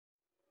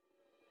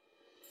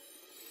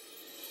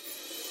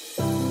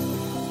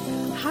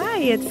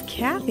it's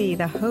Kathy,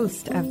 the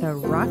host of the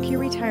Rock Your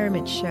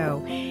Retirement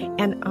Show,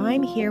 and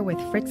I'm here with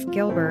Fritz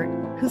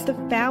Gilbert, who's the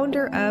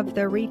founder of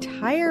the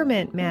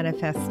Retirement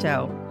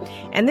Manifesto.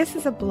 And this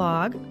is a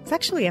blog. It's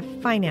actually a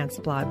finance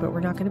blog, but we're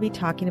not going to be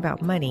talking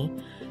about money.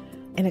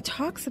 And it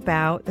talks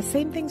about the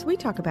same things we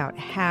talk about,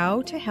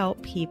 how to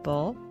help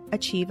people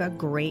achieve a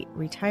great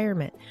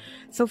retirement.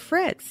 So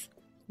Fritz,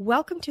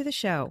 welcome to the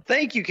show.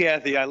 Thank you,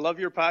 Kathy. I love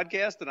your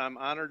podcast, and I'm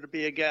honored to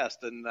be a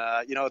guest. And,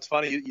 it's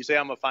funny, you say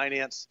I'm a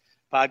finance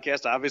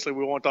podcast. Obviously,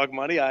 we won't talk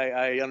money.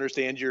 I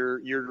understand your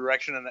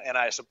direction, and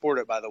I support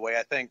it, by the way.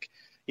 I think,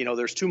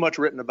 there's too much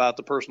written about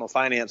the personal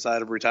finance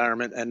side of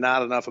retirement and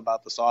not enough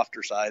about the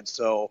softer side.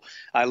 So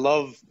I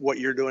love what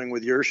you're doing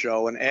with your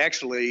show. And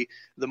actually,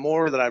 the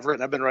more that I've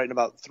written, I've been writing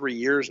about 3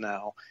 years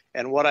now.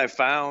 And what I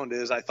found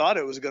is I thought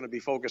it was going to be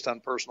focused on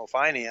personal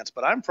finance,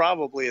 but I'm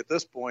probably at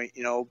this point,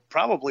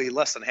 probably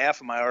less than half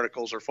of my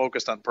articles are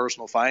focused on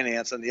personal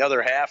finance, and the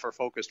other half are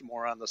focused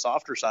more on the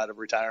softer side of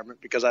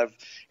retirement, because I've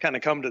kind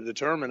of come to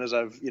determine as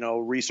I've,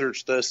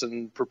 researched this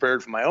and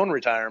prepared for my own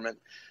retirement,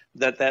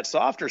 that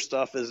softer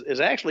stuff is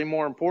actually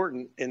more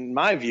important, in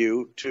my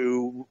view,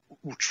 to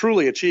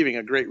truly achieving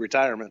a great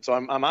retirement. So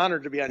I'm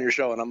honored to be on your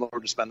show, and I'm looking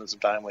forward to spending some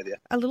time with you.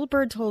 A little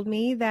bird told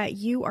me that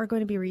you are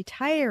going to be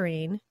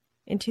retiring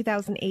in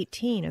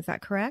 2018. Is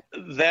that correct?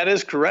 That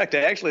is correct.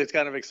 Actually, it's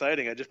kind of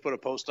exciting. I just put a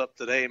post up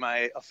today.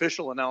 My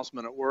official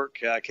announcement at work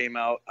came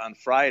out on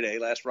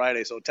last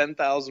Friday. So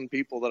 10,000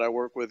 people that I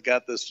work with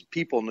got this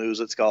People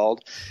News, it's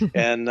called.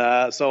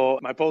 And so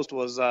my post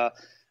was,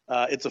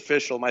 it's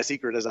official. My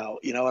secret is out,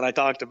 and I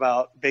talked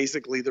about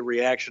basically the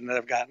reaction that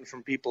I've gotten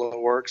from people at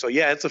work. So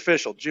yeah, it's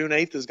official. June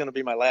 8th is going to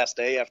be my last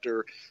day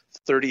after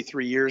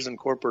 33 years in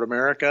corporate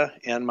America.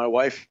 And my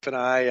wife and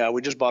I,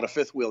 we just bought a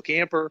fifth wheel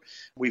camper.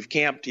 We've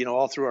camped,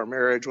 all through our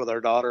marriage with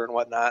our daughter and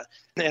whatnot.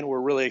 And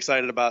we're really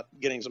excited about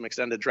getting some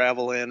extended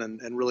travel in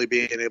and really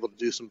being able to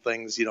do some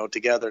things,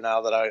 together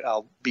now that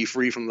I'll be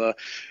free from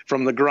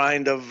the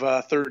grind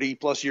of 30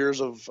 plus years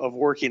of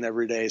working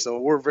every day. So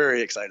we're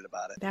very excited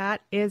about it.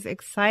 That is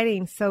exciting.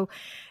 So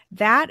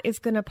that is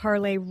going to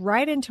parlay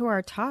right into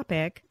our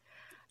topic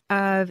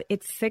of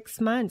it's 6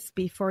 months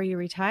before you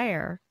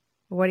retire.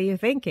 What are you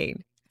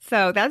thinking?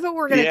 So that's what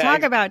we're going to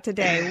talk about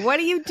today. What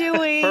are you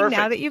doing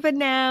now that you've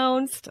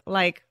announced?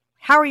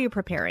 How are you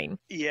preparing?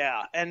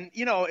 Yeah. And,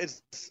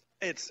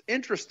 it's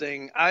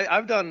interesting.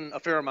 I've done a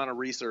fair amount of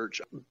research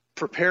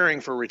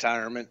preparing for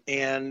retirement,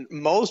 and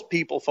most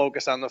people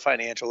focus on the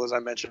financial, as I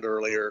mentioned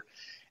earlier.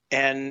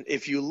 And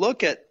if you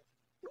look at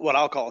what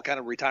I'll call kind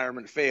of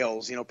retirement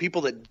fails,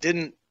 people that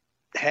didn't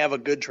have a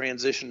good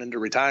transition into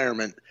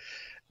retirement,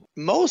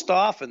 most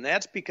often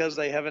that's because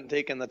they haven't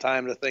taken the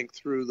time to think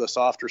through the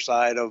softer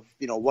side of,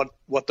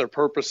 what their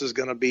purpose is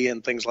going to be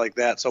and things like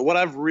that. So what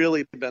I've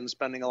really been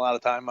spending a lot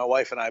of time, my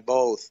wife and I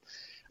both,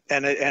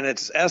 and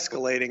it's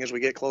escalating as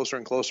we get closer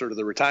and closer to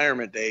the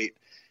retirement date,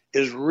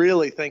 is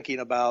really thinking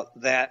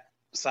about that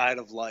side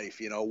of life.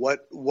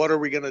 What are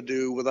we going to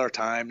do with our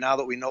time now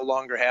that we no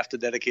longer have to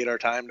dedicate our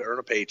time to earn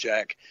a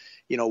paycheck?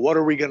 What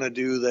are we going to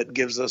do that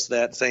gives us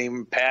that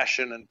same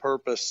passion and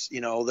purpose,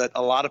 that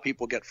a lot of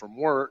people get from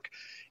work?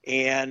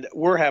 And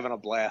we're having a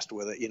blast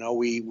with it.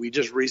 We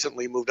just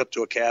recently moved up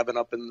to a cabin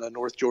up in the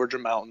North Georgia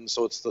mountains.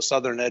 So it's the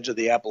southern edge of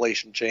the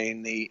Appalachian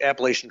chain. The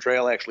Appalachian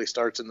Trail actually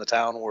starts in the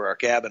town where our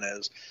cabin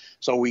is.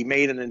 So we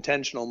made an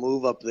intentional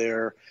move up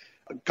there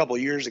a couple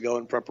of years ago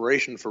in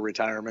preparation for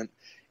retirement.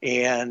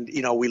 And,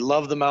 we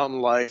love the mountain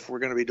life. We're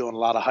going to be doing a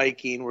lot of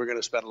hiking. We're going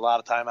to spend a lot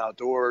of time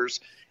outdoors.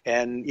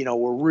 And,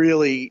 we're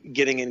really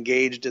getting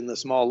engaged in the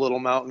small little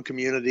mountain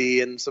community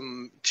and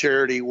some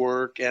charity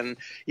work. And,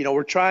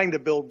 we're trying to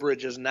build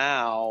bridges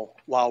now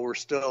while we're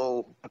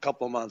still a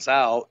couple of months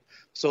out,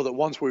 so that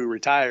once we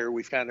retire,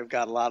 we've kind of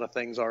got a lot of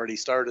things already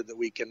started that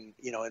we can,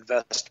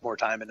 invest more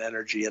time and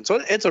energy. And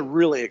so it's a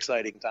really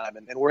exciting time,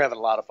 and we're having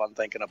a lot of fun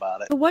thinking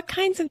about it. What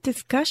kinds of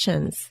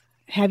discussions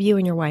have you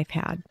and your wife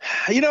had?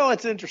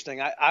 It's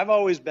interesting. I've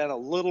always been a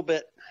little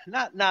bit,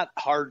 not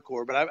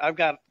hardcore, but I've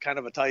got kind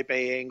of a type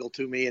A angle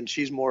to me, and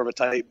she's more of a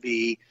type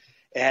B.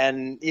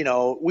 And,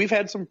 we've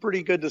had some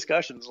pretty good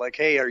discussions like,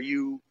 hey, are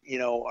you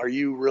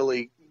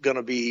really going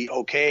to be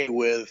okay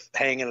with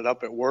hanging it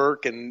up at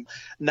work and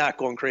not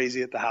going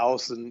crazy at the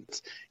house? And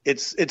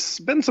it's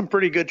been some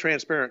pretty good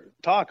transparent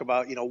talk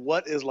about,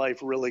 what is life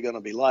really going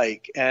to be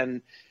like?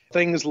 And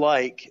things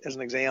like, as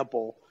an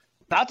example,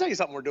 I'll tell you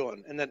something we're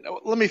doing, and then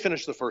let me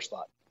finish the first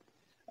thought.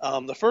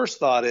 The first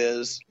thought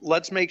is,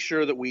 let's make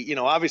sure that we,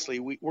 obviously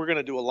we're going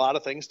to do a lot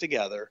of things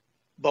together,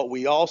 but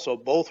we also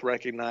both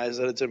recognize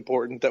that it's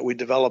important that we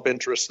develop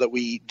interests that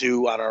we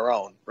do on our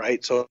own,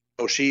 right? So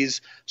she's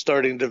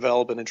starting to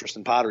develop an interest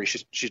in pottery.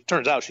 She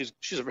turns out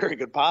she's a very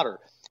good potter,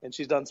 and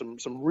she's done some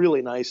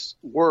really nice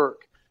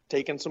work,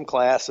 taken some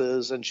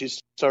classes, and she's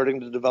starting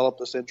to develop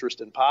this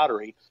interest in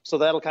pottery. So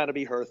that'll kind of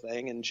be her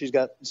thing. And she's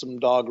got some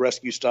dog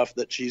rescue stuff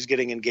that she's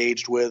getting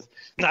engaged with.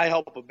 I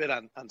help a bit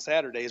on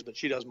Saturdays, but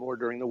she does more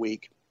during the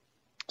week.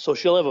 So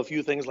she'll have a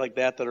few things like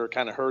that are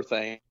kind of her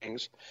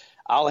things.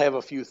 I'll have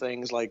a few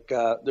things like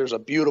there's a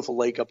beautiful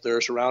lake up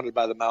there surrounded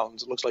by the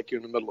mountains. It looks like you're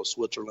in the middle of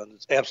Switzerland.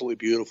 It's absolutely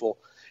beautiful.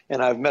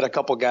 And I've met a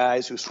couple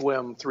guys who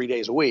swim 3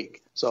 days a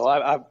week. So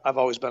I've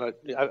always been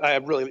I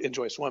really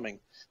enjoy swimming.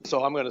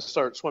 So I'm going to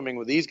start swimming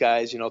with these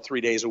guys,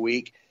 3 days a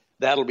week.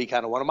 That'll be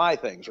kind of one of my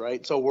things,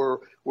 right? So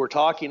we're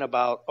talking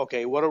about,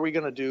 okay, what are we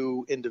going to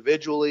do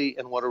individually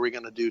and what are we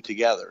going to do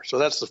together? So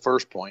that's the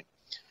first point.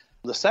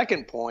 The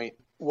second point,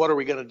 what are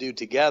we going to do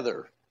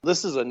together?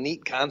 This is a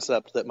neat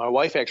concept that my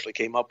wife actually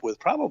came up with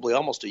probably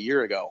almost a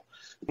year ago.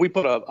 We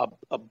put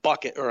a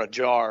bucket or a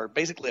jar,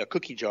 basically a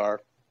cookie jar,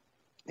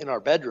 in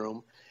our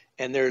bedroom,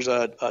 and there's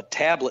a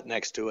tablet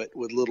next to it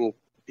with little,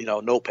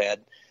 notepad.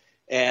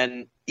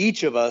 And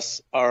each of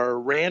us are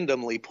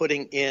randomly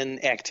putting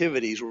in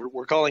activities.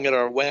 We're calling it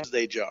our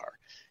Wednesday jar.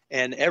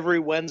 And every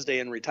Wednesday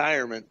in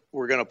retirement,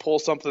 we're going to pull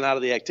something out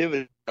of the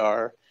activity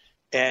jar,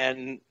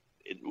 and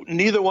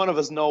neither one of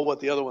us know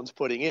what the other one's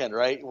putting in,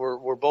 right?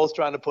 We're both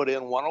trying to put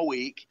in one a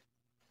week.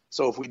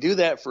 So if we do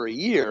that for a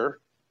year,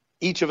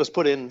 each of us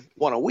put in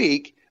one a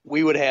week,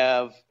 we would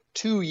have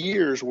 2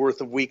 years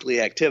worth of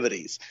weekly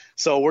activities.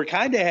 So we're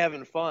kind of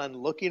having fun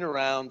looking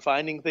around,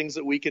 finding things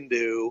that we can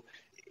do,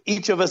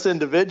 each of us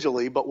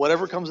individually, but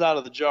whatever comes out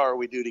of the jar,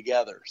 we do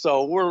together.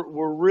 So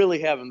we're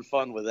really having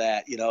fun with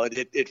that.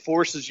 It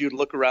forces you to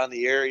look around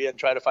the area and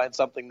try to find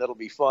something that'll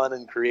be fun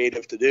and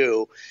creative to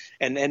do.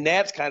 And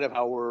that's kind of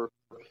how we're,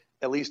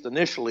 at least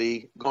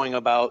initially, going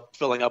about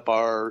filling up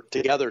our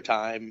together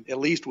time, at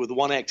least with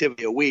one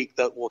activity a week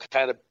that will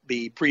kind of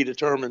be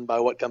predetermined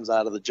by what comes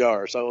out of the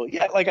jar. So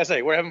yeah, like I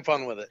say, we're having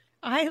fun with it.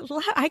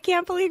 I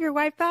can't believe your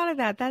wife thought of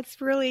that.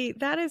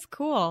 That is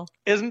cool.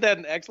 Isn't that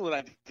an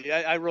excellent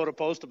idea? I wrote a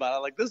post about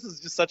it. Like, this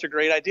is just such a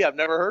great idea. I've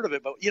never heard of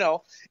it, but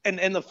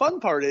and the fun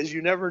part is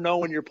you never know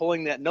when you're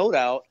pulling that note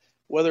out,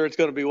 whether it's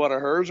going to be one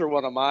of hers or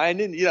one of mine.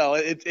 And,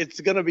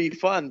 it's going to be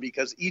fun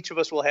because each of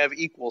us will have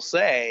equal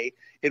say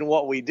in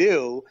what we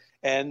do.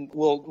 And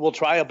we'll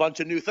try a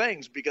bunch of new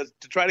things, because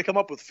to try to come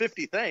up with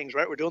 50 things,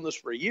 right? We're doing this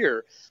for a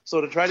year.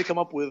 So to try to come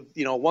up with,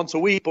 once a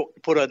week,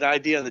 put an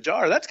idea in the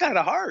jar, that's kind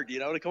of hard,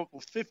 to come up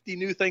with 50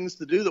 new things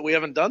to do that we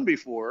haven't done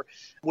before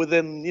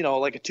within,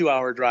 like a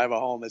 2-hour drive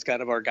home is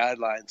kind of our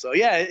guideline. So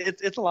yeah,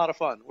 it's a lot of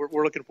fun.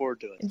 We're looking forward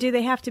to it. Do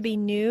they have to be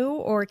new,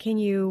 or can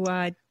you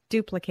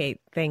duplicate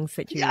things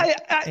that you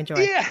enjoy?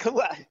 Yeah,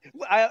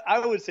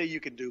 I would say you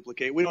can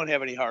duplicate. We don't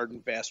have any hard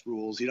and fast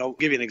rules.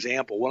 Give you an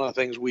example. One of the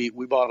things we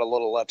bought a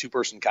little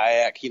 2-person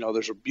kayak.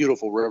 There's a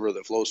beautiful river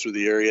that flows through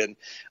the area,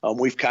 and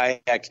we've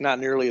kayaked not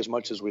nearly as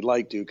much as we'd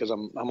like to, because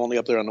I'm only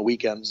up there on the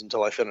weekends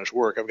until I finish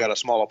work. I've got a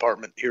small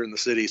apartment here in the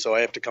city, so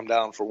I have to come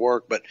down for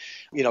work. But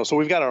so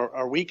we've got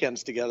our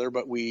weekends together,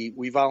 but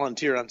we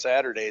volunteer on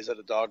Saturdays at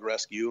a dog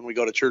rescue, and we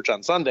go to church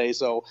on Sunday.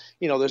 So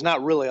there's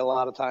not really a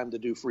lot of time to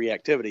do free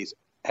activities.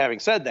 Having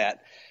said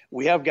that,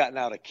 we have gotten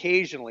out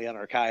occasionally on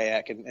our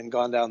kayak and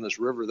gone down this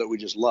river that we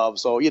just love.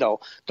 So,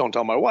 don't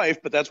tell my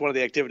wife, but that's one of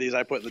the activities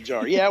I put in the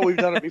jar. Yeah, we've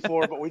done it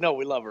before, but we know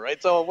we love her,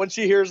 right? So when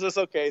she hears this,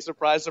 okay,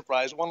 surprise,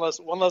 surprise, one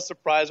less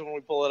surprise when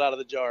we pull it out of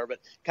the jar. But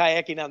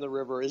kayaking on the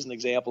river is an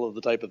example of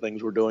the type of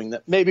things we're doing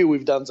that maybe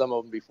we've done some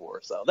of them before.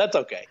 So that's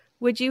okay.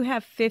 Would you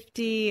have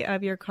 50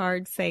 of your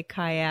cards say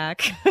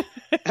kayak?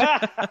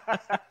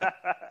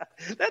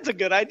 That's a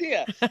good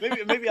idea.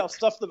 Maybe I'll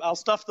stuff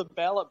the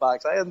ballot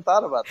box. I hadn't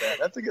thought about that.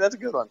 That's a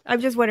good one.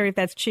 I'm just wondering if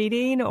that's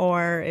cheating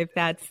or if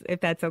that's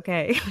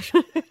okay.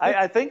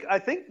 I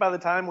think by the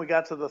time we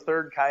got to the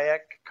third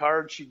kayak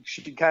card,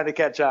 she'd kind of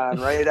catch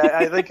on, right?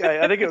 I think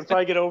it would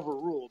probably get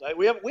overruled.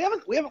 We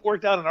haven't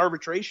worked out an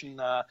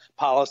arbitration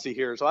policy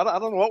here, so I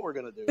don't know what we're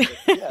gonna do. But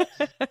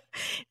yeah.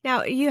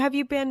 Now, have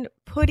you been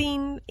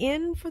putting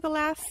in for the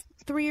last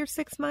 3 or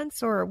 6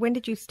 months, or when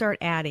did you start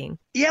adding?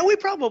 Yeah, we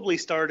probably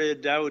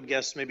started, I would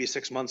guess, maybe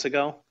 6 months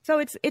ago. So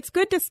it's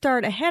good to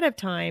start ahead of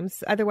time.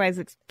 Otherwise,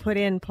 it's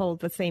pull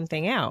the same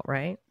thing out,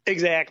 right?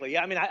 Exactly.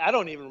 Yeah. I mean, I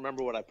don't even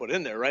remember what I put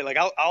in there, right? Like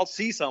I'll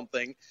see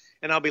something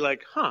and I'll be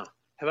like,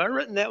 have I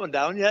written that one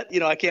down yet?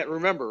 I can't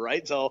remember,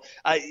 right? So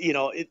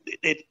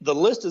the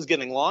list is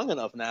getting long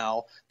enough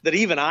now that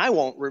even I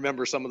won't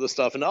remember some of the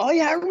stuff. And oh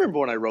yeah, I remember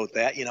when I wrote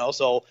that.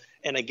 So,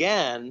 and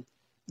again,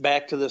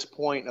 back to this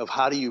point of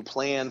how do you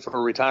plan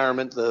for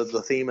retirement,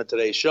 the theme of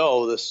today's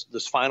show,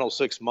 this final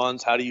 6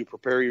 months, how do you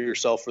prepare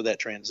yourself for that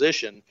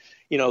transition?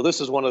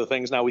 This is one of the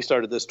things. Now, we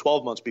started this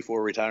 12 months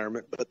before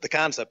retirement, but the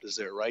concept is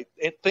there, right?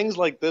 And things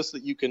like this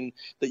that you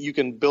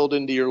can build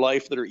into your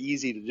life that are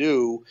easy to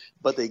do,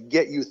 but they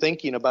get you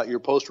thinking about your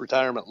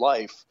post-retirement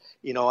life.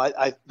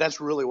 That's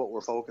really what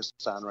we're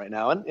focused on right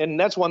now. And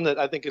that's one that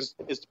I think is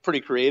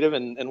pretty creative,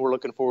 and we're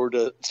looking forward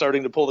to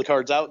starting to pull the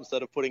cards out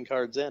instead of putting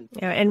cards in.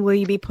 Yeah, and will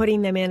you be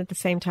putting them in at the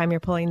same time you're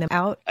pulling them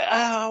out?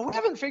 We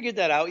haven't figured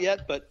that out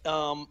yet, but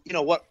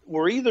what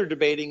we're either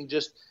debating,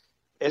 just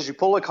as you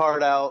pull a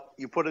card out,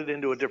 you put it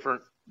into a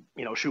different,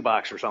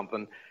 shoebox or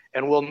something,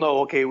 and we'll know,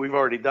 okay, we've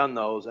already done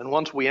those. And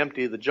once we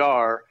empty the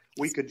jar,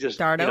 we could just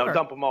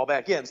dump them all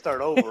back in,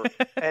 start over.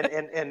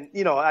 and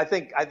I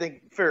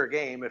think fair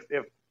game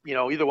if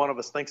either one of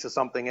us thinks of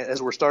something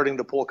as we're starting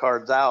to pull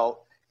cards out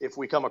if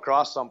we come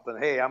across something,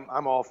 hey,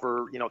 I'm all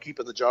for,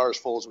 keeping the jar as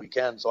full as we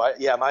can. So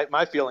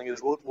my feeling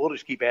is we'll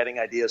just keep adding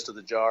ideas to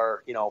the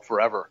jar,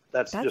 forever.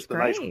 That's just a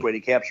nice way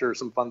to capture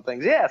some fun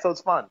things. Yeah. So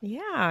it's fun.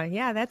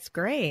 Yeah. That's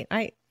great.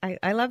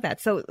 I love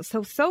that.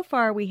 So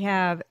far we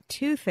have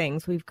two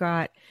things. We've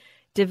got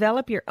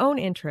develop your own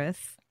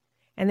interests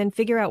and then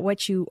figure out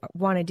what you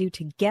want to do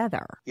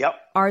together. Yep.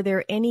 Are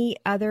there any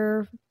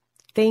other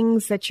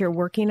things that you're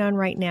working on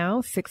right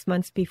now, 6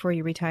 months before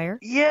you retire?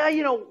 Yeah,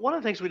 one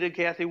of the things we did,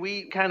 Kathy,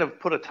 we kind of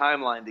put a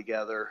timeline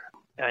together,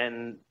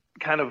 and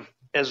kind of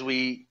as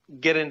we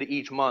get into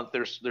each month,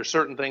 there's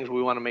certain things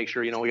we want to make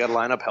sure, we got to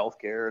line up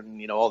healthcare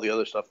and, all the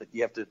other stuff that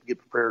you have to get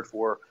prepared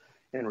for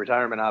in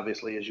retirement,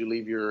 obviously, as you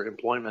leave your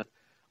employment.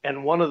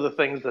 And one of the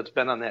things that's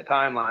been on that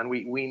timeline,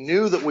 we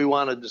knew that we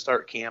wanted to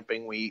start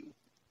camping.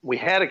 We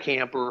had a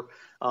camper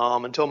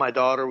until my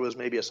daughter was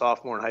maybe a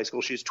sophomore in high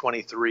school. She's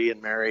 23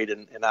 and married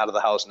and out of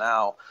the house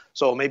now.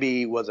 So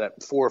maybe was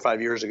that 4 or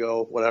 5 years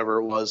ago, whatever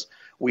it was,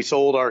 we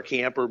sold our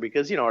camper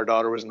because, our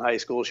daughter was in high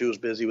school. She was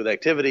busy with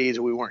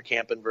activities. We weren't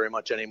camping very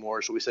much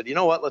anymore. So we said, you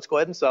know what, let's go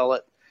ahead and sell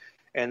it.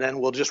 And then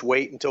we'll just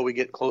wait until we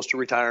get close to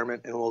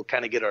retirement and we'll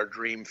kind of get our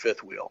dream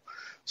fifth wheel.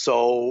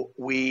 So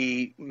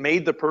we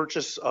made the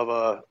purchase of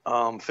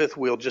a fifth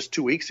wheel just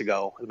 2 weeks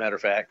ago, as a matter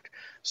of fact.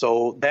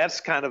 So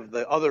that's kind of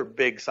the other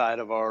big side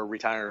of our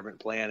retirement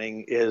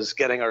planning, is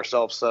getting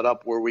ourselves set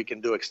up where we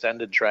can do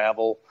extended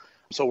travel.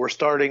 So we're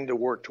starting to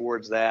work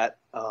towards that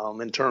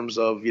in terms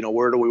of,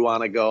 where do we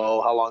want to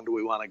go? How long do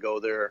we want to go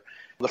there?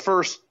 The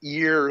first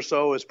year or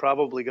so is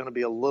probably going to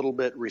be a little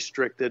bit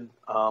restricted.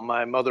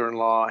 My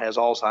mother-in-law has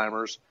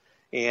Alzheimer's,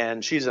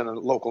 and she's in a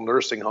local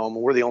nursing home.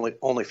 We're the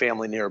only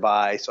family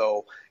nearby.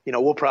 So,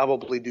 we'll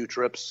probably do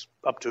trips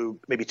up to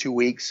maybe 2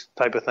 weeks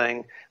type of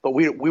thing. But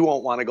we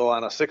won't want to go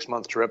on a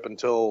 6-month trip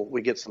until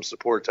we get some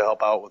support to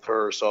help out with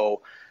her.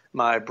 So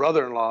my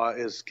brother-in-law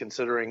is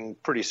considering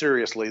pretty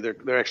seriously.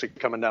 They're actually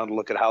coming down to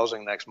look at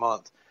housing next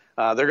month.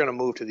 They're going to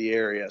move to the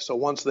area. So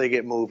once they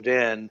get moved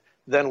in,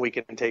 then we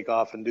can take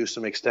off and do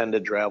some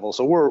extended travel.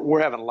 So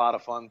we're having a lot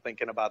of fun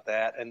thinking about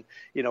that. And,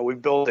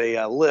 we've built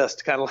a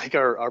list, kind of like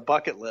our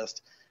bucket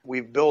list.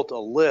 We've built a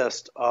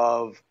list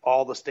of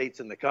all the states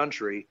in the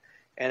country.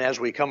 And as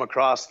we come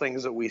across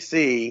things that we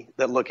see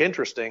that look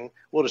interesting,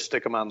 we'll just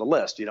stick them on the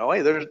list.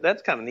 Hey,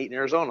 that's kind of neat in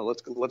Arizona.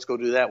 Let's go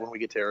do that when we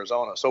get to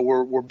Arizona. So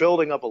we're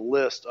building up a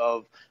list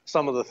of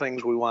some of the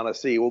things we want to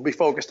see. We'll be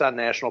focused on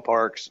national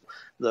parks,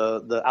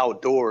 the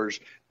outdoors.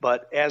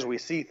 But as we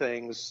see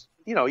things,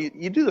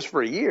 you do this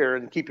for a year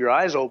and keep your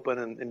eyes open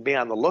and be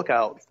on the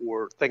lookout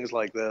for things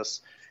like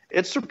this.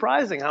 It's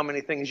surprising how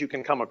many things you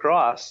can come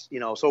across,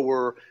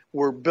 so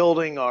we're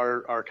building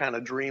our kind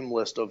of dream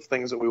list of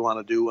things that we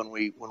want to do when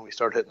we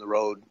start hitting the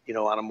road,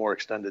 on a more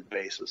extended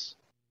basis.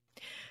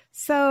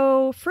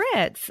 So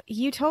Fritz,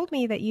 you told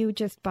me that you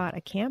just bought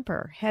a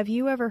camper. Have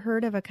you ever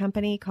heard of a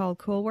company called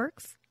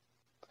Coolworks?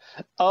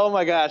 Oh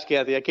my gosh,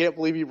 Kathy, I can't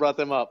believe you brought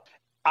them up.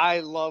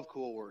 I love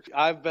Coolworks.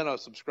 I've been a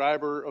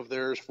subscriber of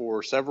theirs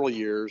for several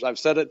years. I've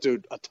said it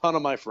to a ton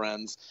of my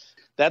friends.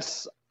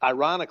 That's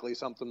ironically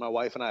something my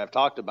wife and I have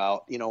talked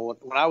about. When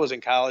I was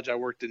in college, I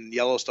worked in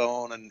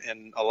Yellowstone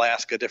and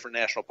Alaska, different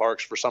national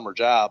parks for summer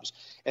jobs.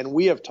 And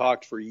we have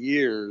talked for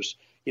years,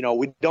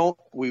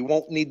 we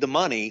won't need the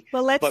money.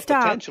 Well, let's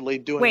stop. Potentially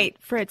doing. Wait,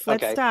 Fritz,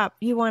 let's stop.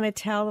 You want to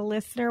tell the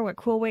listener what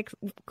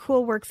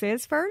Coolworks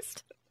is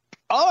first?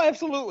 Oh,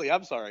 absolutely.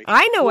 I'm sorry.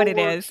 I know what it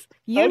is.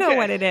 You know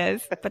what it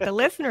is, but the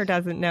listener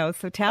doesn't know.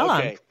 So tell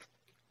them.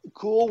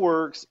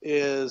 Coolworks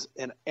is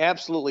an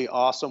absolutely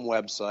awesome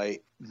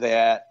website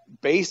that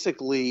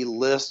basically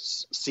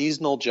lists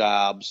seasonal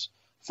jobs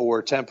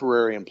for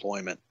temporary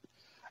employment.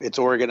 It's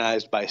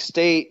organized by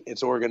state.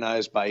 It's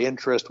organized by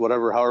interest,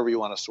 however you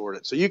want to sort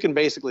it. So you can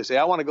basically say,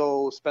 I want to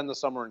go spend the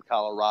summer in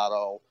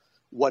Colorado.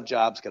 What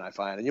jobs can I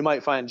find? And you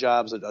might find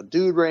jobs at a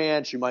dude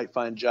ranch. You might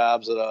find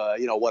jobs at a,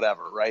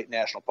 whatever, right?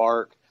 National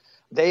park.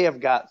 They have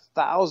got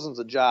thousands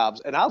of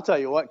jobs. And I'll tell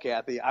you what,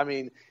 Kathy, I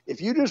mean,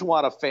 if you just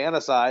want to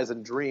fantasize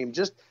and dream,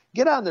 just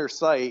get on their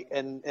site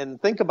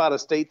and think about a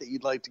state that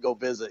you'd like to go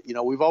visit.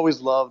 We've always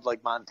loved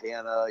like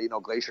Montana,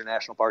 Glacier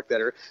National Park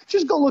there.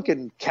 Just go look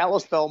in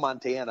Kalispell,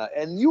 Montana,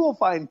 and you will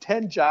find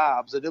 10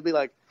 jobs and you'll be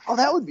like, oh,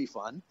 that would be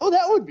fun. Oh,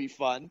 that would be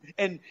fun.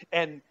 And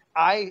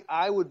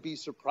I would be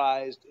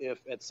surprised if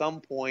at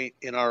some point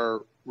in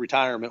our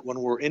retirement, when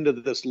we're into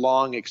this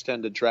long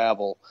extended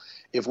travel,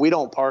 if we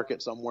don't park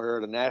it somewhere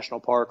at a national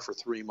park for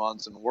 3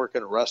 months and work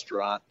in a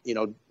restaurant,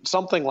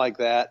 something like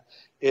that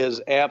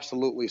is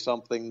absolutely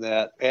something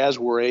that as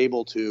we're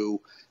able to,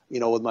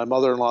 with my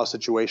mother-in-law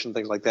situation,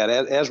 things like that,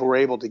 as we're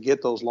able to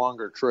get those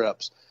longer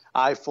trips,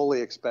 I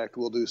fully expect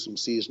we'll do some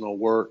seasonal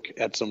work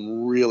at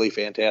some really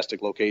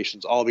fantastic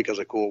locations, all because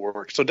of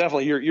Coolworks. So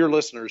definitely your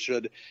listeners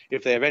should,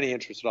 if they have any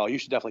interest at all, you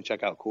should definitely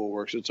check out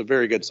Coolworks. It's a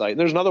very good site. And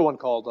there's another one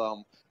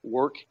called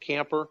Work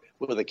Camper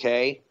with a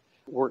K,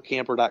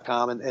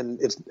 workcamper.com. And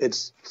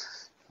it's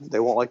they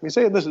won't like me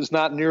saying this, it's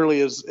not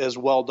nearly as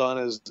well done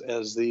as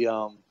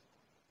the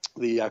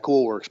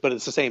Coolworks, but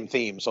it's the same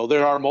theme. So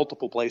there are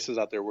multiple places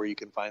out there where you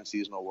can find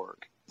seasonal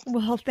work.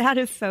 Well, that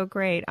is so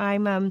great.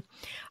 I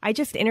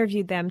just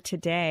interviewed them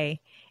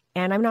today,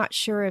 and I'm not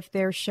sure if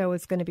their show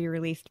is going to be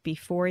released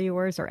before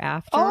yours or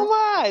after. Oh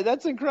my,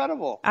 that's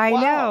incredible. I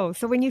Wow. know.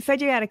 So when you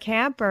said you had a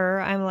camper,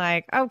 I'm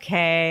like,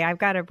 okay, I've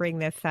got to bring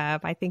this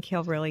up. I think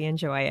he'll really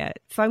enjoy it.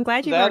 So I'm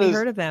glad you've That already is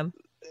heard of them.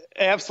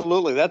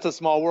 absolutely. That's a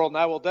small world, and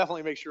I will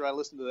definitely make sure I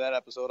listen to that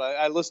episode.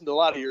 I listened to a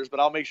lot of yours, but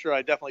I'll make sure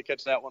I definitely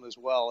catch that one as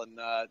well. And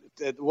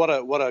what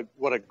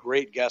a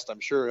great guest! I'm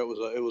sure it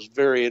was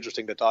very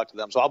interesting to talk to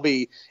them. So I'll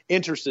be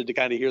interested to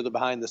kind of hear the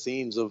behind the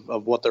scenes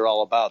of what they're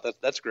all about.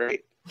 That's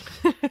great.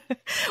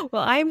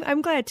 Well,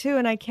 I'm glad too,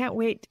 and I can't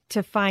wait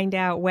to find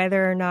out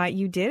whether or not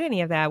you did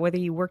any of that, whether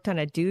you worked on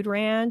a dude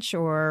ranch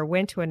or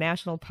went to a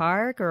national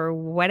park or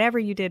whatever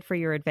you did for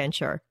your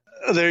adventure.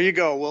 There you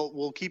go.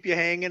 We'll keep you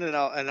hanging, and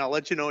I'll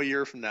let you know a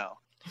year from now.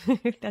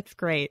 That's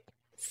great.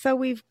 So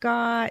we've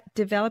got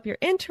develop your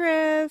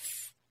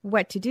interests,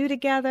 what to do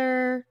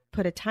together,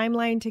 put a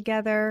timeline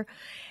together.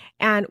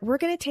 And we're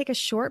going to take a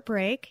short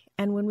break.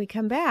 And when we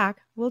come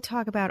back, we'll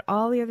talk about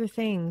all the other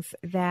things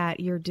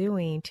that you're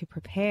doing to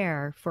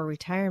prepare for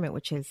retirement,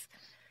 which is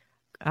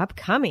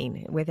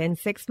upcoming within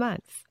 6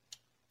 months.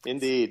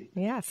 Indeed.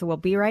 Yeah. So we'll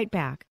be right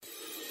back.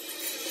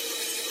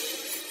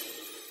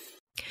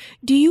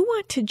 Do you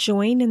want to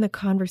join in the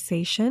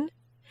conversation?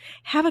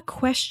 Have a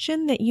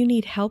question that you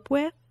need help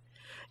with?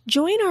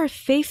 Join our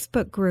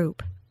Facebook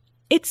group.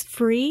 It's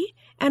free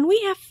and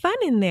we have fun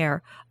in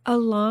there,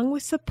 along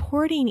with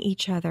supporting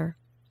each other.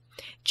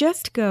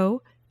 Just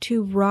go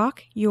to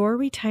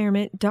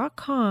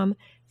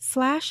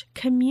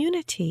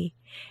rockyourretirement.com/community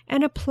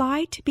and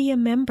apply to be a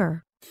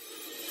member.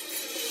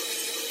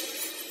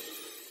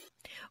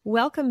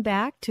 Welcome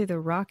back to the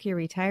Rock Your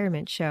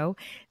Retirement Show.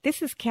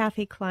 This is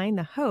Kathy Klein,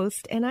 the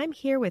host, and I'm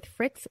here with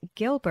Fritz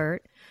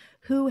Gilbert,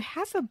 who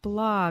has a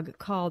blog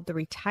called The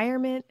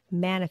Retirement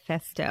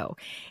Manifesto.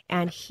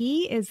 And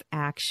he is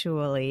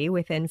actually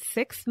within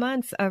 6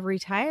 months of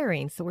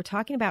retiring. So we're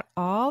talking about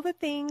all the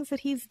things that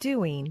he's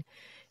doing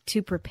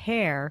to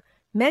prepare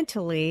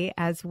mentally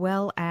as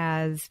well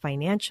as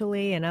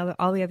financially and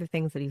all the other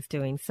things that he's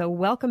doing. So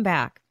welcome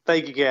back.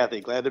 Thank you,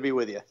 Kathy. Glad to be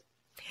with you.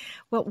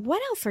 Well,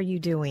 what else are you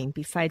doing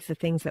besides the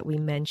things that we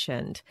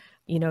mentioned?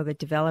 You know, the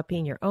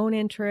developing your own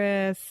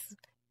interests,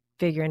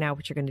 figuring out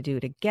what you're going to do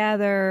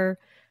together,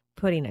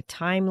 putting a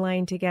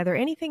timeline together.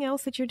 Anything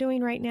else that you're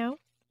doing right now?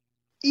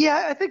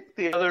 Yeah, I think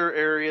the other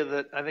area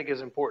that I think is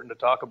important to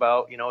talk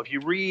about, if you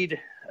read,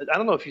 I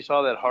don't know if you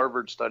saw that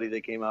Harvard study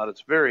that came out.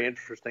 It's very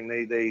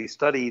interesting. They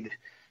studied,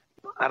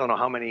 I don't know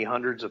how many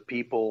hundreds of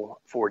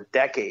people for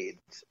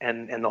decades.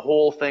 And the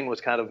whole thing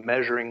was kind of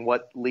measuring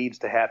what leads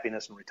to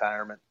happiness in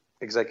retirement.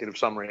 Executive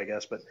summary, I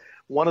guess. But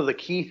one of the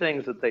key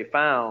things that they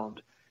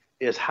found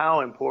is how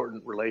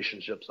important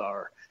relationships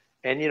are.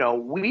 And,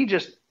 we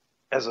just,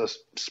 as a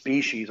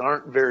species,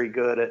 aren't very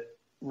good at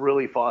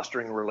really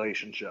fostering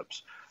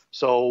relationships.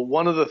 So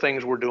one of the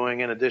things we're doing,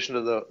 in addition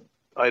to the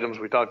items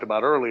we talked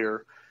about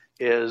earlier,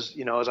 is,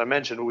 as I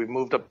mentioned, we've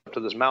moved up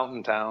to this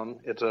mountain town.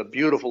 It's a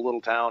beautiful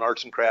little town,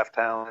 arts and craft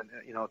town,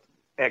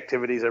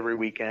 activities every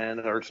weekend,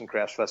 arts and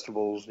crafts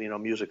festivals,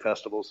 music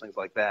festivals, things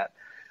like that.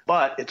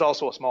 But it's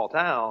also a small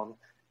town,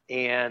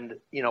 and,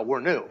 we're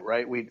new,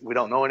 right? We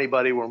don't know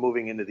anybody. We're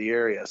moving into the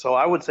area. So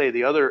I would say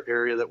the other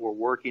area that we're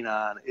working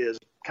on is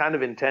kind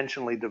of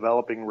intentionally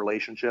developing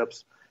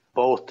relationships,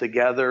 both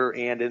together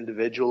and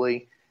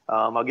individually.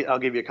 I'll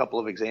give you a couple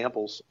of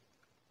examples.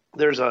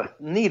 There's a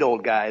neat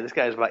old guy. This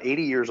guy is about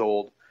 80 years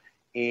old,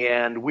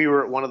 and we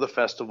were at one of the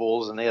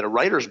festivals, and they had a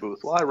writer's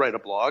booth. Well, I write a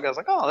blog. I was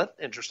like, oh, that's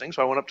interesting.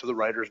 So I went up to the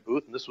writer's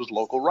booth, and this was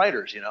local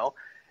writers,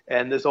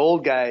 And this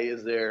old guy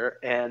is there,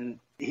 and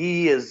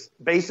he is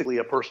basically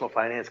a personal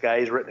finance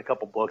guy. He's written a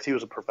couple books. He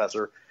was a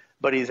professor,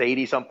 but he's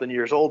 80-something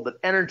years old, but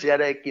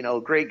energetic,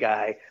 great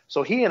guy.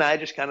 So he and I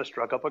just kind of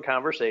struck up a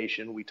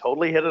conversation. We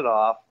totally hit it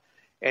off.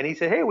 And he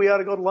said, hey, we ought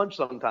to go to lunch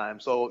sometime.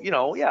 So,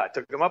 I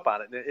took him up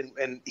on it.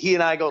 And he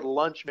and I go to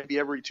lunch maybe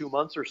every 2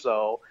 months or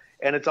so.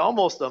 And it's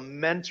almost a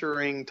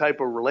mentoring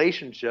type of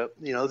relationship.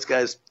 This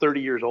guy's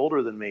 30 years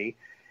older than me.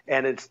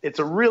 And it's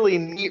a really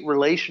neat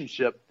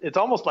relationship. It's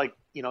almost like,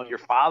 your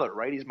father,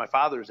 right? He's my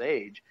father's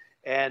age.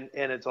 And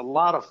it's a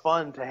lot of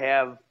fun to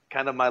have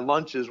kind of my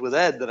lunches with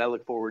Ed that I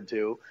look forward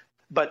to.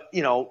 But,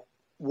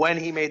 when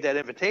he made that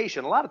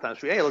invitation, a lot of times,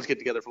 hey, let's get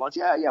together for lunch.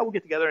 Yeah, we'll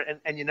get together.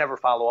 And you never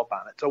follow up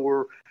on it.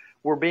 So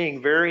we're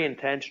being very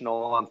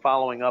intentional on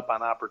following up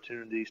on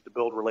opportunities to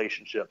build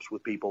relationships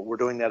with people. We're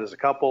doing that as a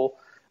couple.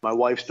 My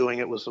wife's doing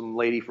it with some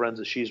lady friends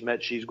that she's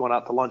met. She's going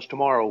out to lunch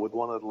tomorrow with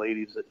one of the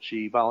ladies that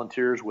she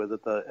volunteers with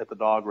at the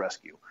dog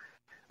rescue.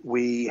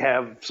 We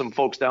have some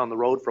folks down the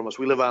road from us.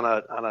 We live on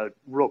a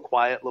real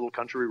quiet little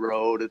country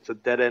road. It's a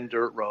dead-end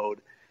dirt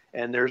road.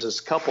 And there's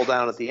this couple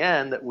down at the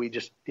end that we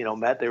just,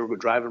 met. They were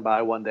driving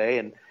by one day,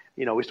 and,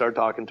 we started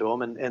talking to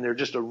them, and they're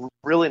just a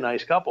really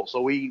nice couple.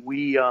 So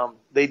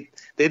they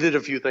did a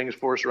few things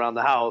for us around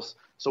the house.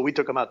 So we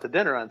took them out to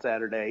dinner on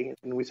Saturday,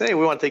 and we say, hey,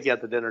 we want to take you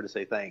out to dinner to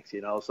say thanks,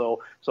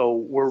 So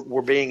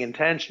we're being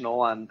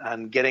intentional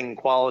on getting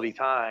quality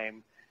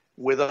time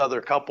with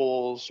other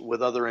couples,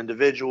 with other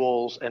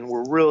individuals, and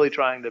we're really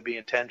trying to be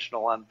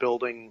intentional on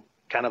building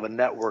kind of a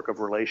network of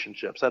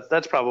relationships.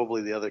 That's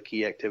probably the other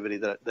key activity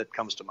that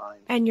comes to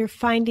mind. And you're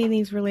finding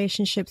these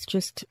relationships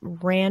just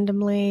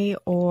randomly,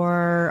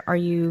 or are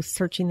you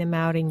searching them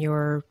out in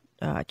your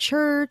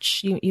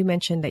church? You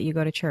mentioned that you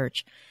go to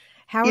church.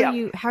 How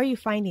are you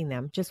finding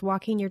them? Just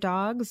walking your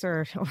dogs,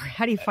 or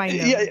how do you find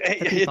them?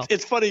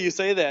 It's funny you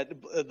say that.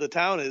 The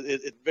town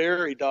is a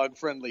very dog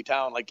friendly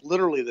town. Like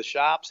literally, the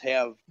shops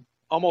have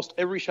almost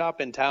every shop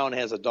in town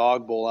has a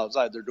dog bowl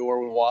outside their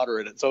door with water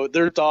in it. So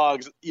their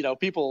dogs,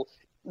 people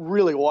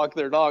really walk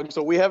their dogs.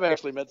 So we have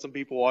actually met some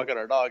people walking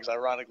our dogs.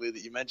 Ironically,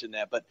 that you mentioned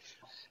that, but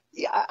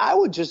yeah, I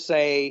would just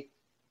say,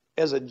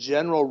 as a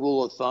general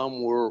rule of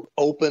thumb, we're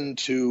open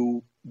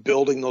to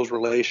building those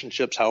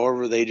relationships.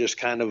 However, they just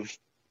kind of,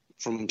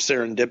 from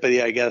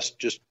serendipity, I guess,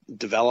 just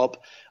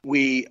develop.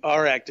 We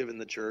are active in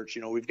the church.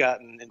 We've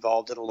gotten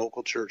involved in a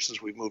local church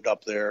since we've moved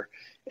up there.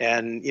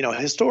 And,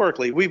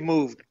 historically, we've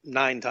moved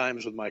 9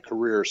 times with my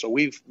career. So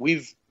we've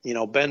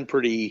been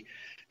pretty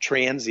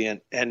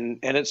transient. And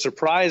it's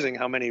surprising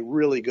how many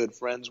really good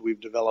friends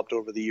we've developed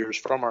over the years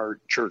from our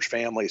church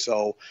family.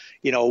 So,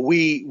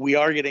 we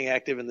are getting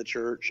active in the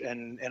church,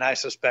 and I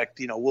suspect,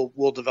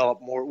 we'll develop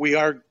more. We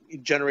are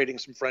generating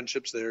some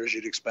friendships there, as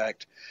you'd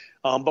expect.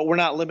 But we're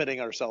not limiting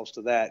ourselves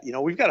to that.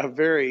 We've got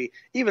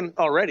even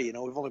already,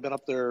 we've only been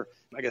up there,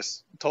 I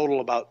guess,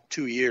 total about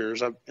 2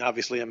 years.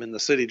 Obviously, I'm in the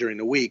city during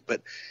the week,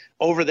 but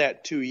over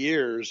that 2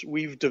 years,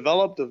 we've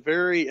developed a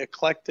very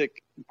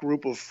eclectic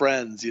group of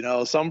friends,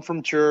 some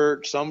from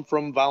church, some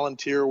from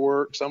volunteer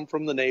work, some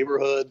from the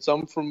neighborhood,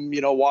 some from,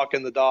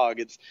 walking the dog.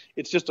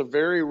 It's just a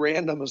very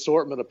random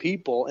assortment of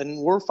people, and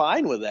we're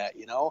fine with that.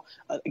 I'll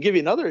give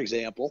you another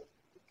example.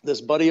 This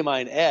buddy of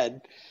mine,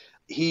 Ed,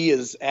 he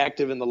is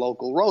active in the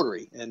local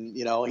Rotary, and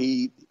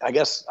I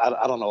guess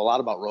I don't know a lot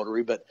about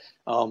Rotary, but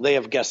they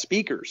have guest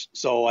speakers.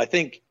 So I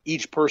think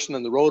each person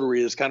in the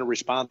Rotary is kind of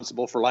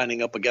responsible for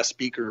lining up a guest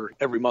speaker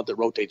every month that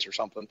rotates or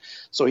something.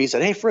 So he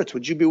said, "Hey Fritz,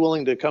 would you be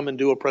willing to come and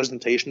do a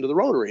presentation to the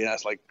Rotary?" And I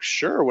was like,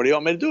 "Sure. What do you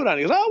want me to do it on?"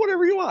 He goes, "Oh,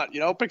 whatever you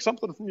want. Pick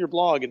something from your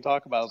blog and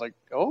talk about it." I was like,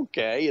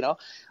 "Okay."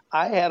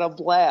 I had a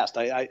blast.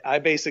 I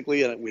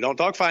basically, we don't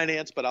talk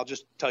finance, but I'll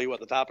just tell you what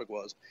the topic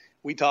was.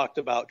 We talked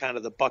about kind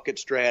of the bucket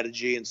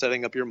strategy and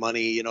setting up your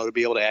money, to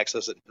be able to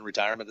access it in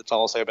retirement. That's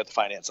all I'll say about the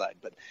finance side.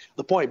 But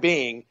the point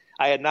being,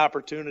 I had an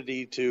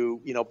opportunity to,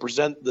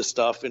 present this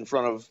stuff in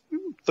front of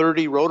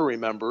 30 Rotary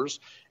members.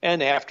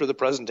 And after the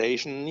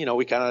presentation,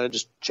 we kind of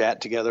just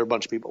chat together, a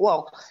bunch of people.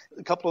 Well,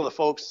 a couple of the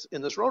folks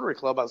in this Rotary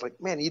Club, I was like,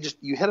 man,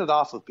 you hit it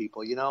off with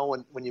people,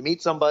 when you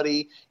meet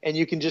somebody and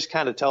you can just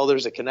kind of tell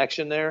there's a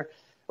connection there.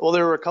 Well,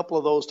 there were a couple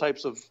of those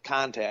types of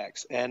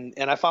contacts, and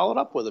I followed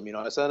up with them.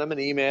 I sent them an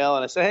email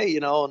and I said, "Hey,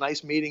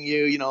 nice meeting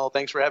you.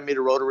 Thanks for having me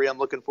to Rotary. I'm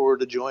looking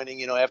forward to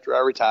joining, after I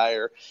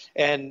retire,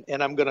 and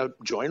I'm going to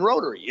join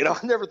Rotary." I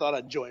never thought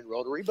I'd join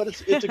Rotary, but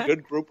it's a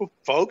good group of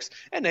folks,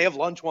 and they have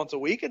lunch once a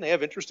week, and they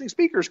have interesting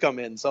speakers come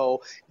in.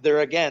 So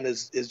there again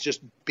is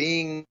just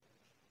being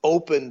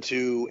open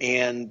to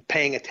and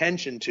paying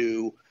attention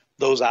to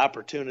those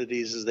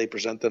opportunities as they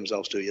present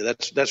themselves to you.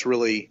 That's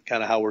really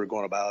kind of how we're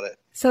going about it.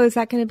 So is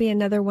that going to be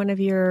another one of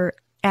your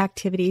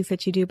activities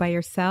that you do by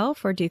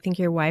yourself, or do you think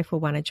your wife will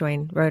want to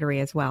join Rotary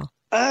as well?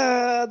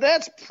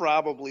 That's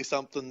probably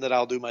something that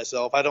I'll do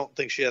myself. I don't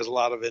think she has a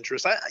lot of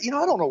interest. I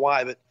don't know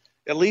why, but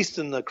at least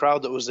in the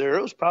crowd that was there,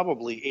 it was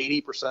probably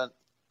 80%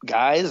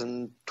 guys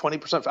and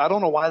 20%. I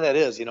don't know why that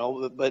is,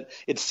 but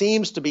it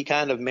seems to be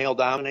kind of male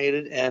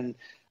dominated, and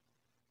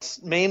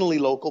it's mainly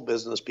local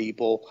business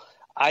people.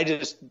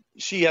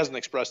 She hasn't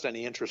expressed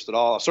any interest at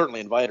all. I'll certainly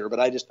invite her, but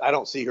I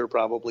don't see her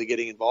probably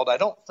getting involved. I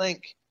don't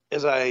think,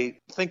 as I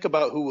think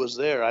about who was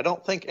there, I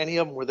don't think any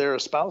of them were there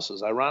as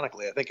spouses.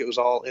 Ironically, I think it was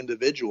all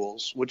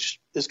individuals,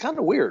 which is kind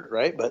of weird,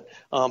 right? But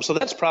so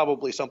that's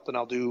probably something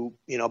I'll do,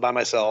 by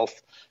myself.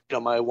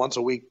 My once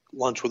a week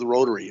lunch with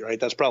Rotary, right?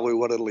 That's probably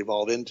what it'll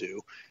evolve into,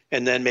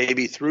 and then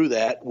maybe through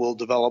that we'll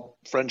develop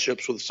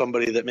friendships with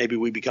somebody that maybe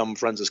we become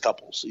friends as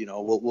couples.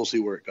 We'll see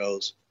where it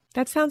goes.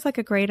 That sounds like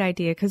a great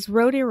idea, because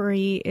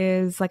Rotary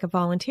is like a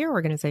volunteer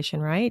organization,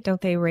 right? Don't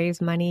they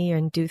raise money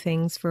and do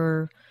things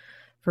for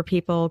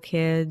people,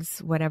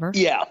 kids, whatever?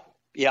 Yeah.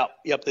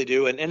 Yep, they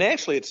do. And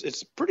actually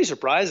it's pretty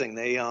surprising.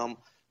 They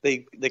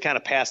kind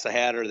of pass the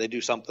hat, or they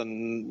do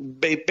something,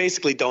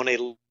 basically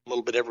donate a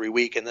little bit every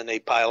week, and then they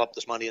pile up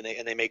this money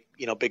and they make,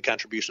 big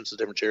contributions to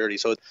different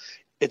charities. So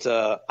it's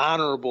a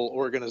honorable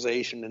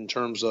organization in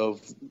terms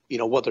of,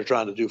 what they're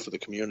trying to do for the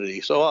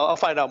community. So I'll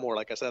find out more.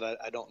 Like I said,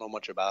 I don't know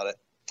much about it.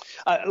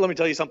 Let me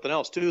tell you something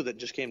else too that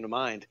just came to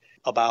mind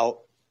about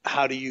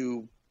how do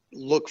you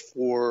look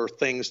for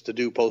things to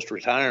do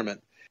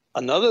post-retirement.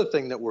 Another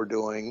thing that we're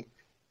doing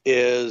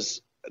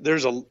is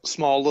there's a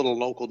small little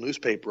local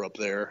newspaper up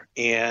there,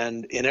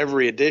 and in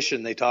every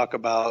edition they talk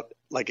about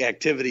like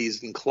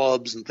activities and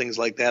clubs and things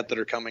like that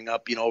are coming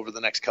up, over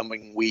the next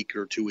coming week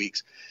or 2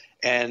 weeks.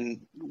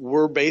 And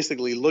we're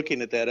basically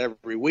looking at that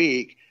every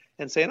week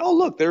and saying, oh,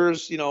 look,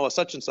 there's, a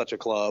such and such a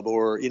club,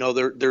 or,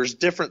 there's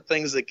different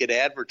things that get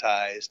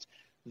advertised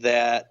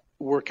that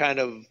we're kind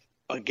of,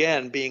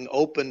 again, being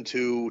open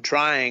to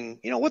trying,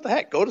 what the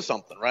heck, go to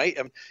something, right?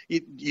 I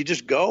mean, you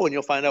just go and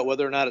you'll find out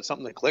whether or not it's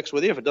something that clicks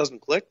with you. If it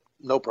doesn't click,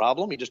 no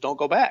problem. You just don't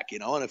go back,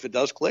 and if it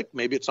does click,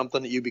 maybe it's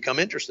something that you become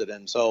interested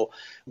in. So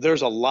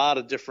there's a lot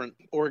of different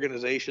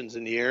organizations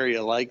in the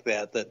area like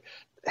that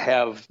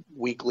have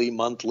weekly,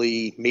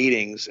 monthly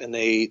meetings, and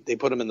they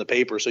put them in the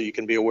paper so you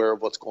can be aware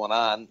of what's going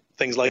on.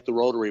 Things like the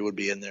Rotary would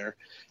be in there,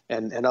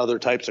 and other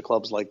types of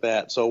clubs like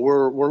that. So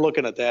we're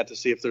looking at that to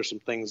see if there's some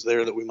things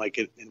there that we might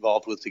get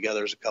involved with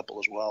together as a couple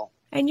as well.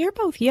 And you're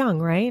both young,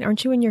 right?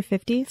 Aren't you in your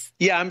 50s?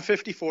 Yeah, I'm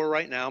 54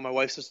 right now. My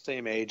wife's the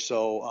same age,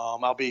 so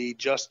I'll be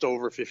just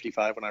over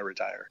 55 when I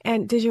retire.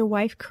 And does your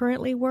wife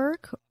currently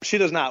work? She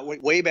does not.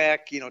 Way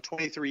back,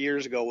 23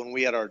 years ago when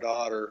we had our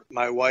daughter,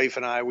 my wife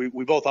and I,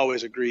 we both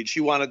always agreed she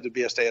wanted to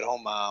be a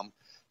stay-at-home mom.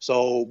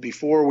 So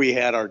before we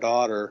had our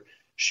daughter,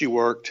 she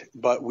worked,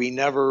 but we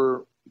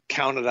never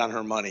counted on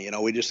her money.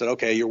 We just said,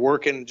 okay, you're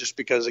working just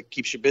because it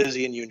keeps you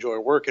busy and you enjoy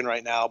working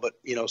right now. But,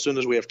 as soon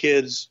as we have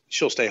kids,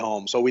 she'll stay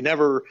home. So we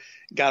never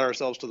got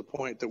ourselves to the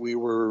point that we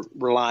were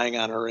relying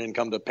on her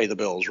income to pay the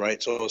bills,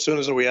 right? So as soon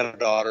as we had a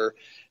daughter,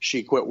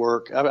 she quit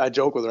work. I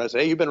joke with her. I say,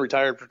 hey, you've been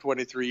retired for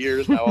 23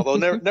 years now. Although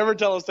never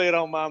tell a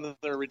stay-at-home mom that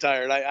they're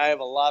retired. I have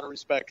a lot of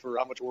respect for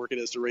how much work it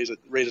is to raise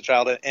a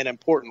child, and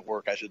important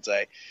work, I should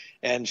say.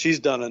 And she's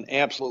done an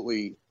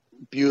absolutely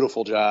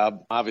beautiful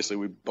job. Obviously,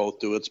 we both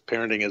do it.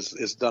 Parenting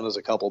is done as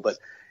a couple, but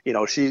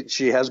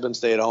she has been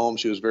stay at home.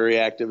 She was very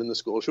active in the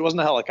school. She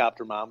wasn't a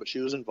helicopter mom, but she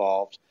was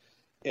involved.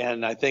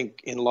 And I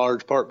think in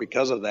large part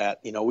because of that,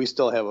 we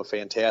still have a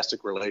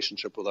fantastic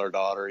relationship with our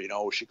daughter.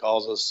 She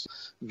calls us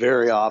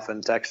very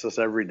often, texts us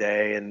every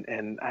day.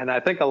 And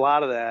I think a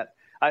lot of that,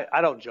 I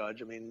don't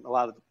judge. I mean, a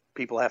lot of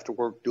people have to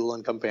work dual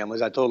income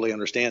families. I totally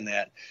understand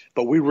that.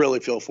 But we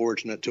really feel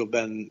fortunate to have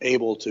been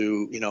able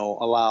to,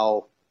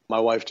 allow my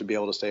wife to be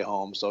able to stay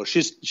home. So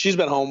she's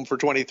been home for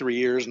 23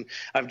 years, and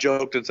I've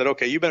joked and said,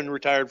 okay, you've been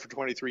retired for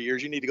 23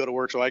 years. You need to go to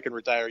work so I can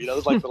retire. This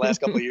is like the last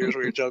couple of years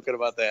we were joking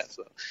about that.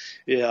 So,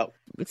 yeah.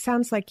 It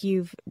sounds like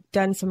you've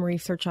done some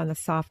research on the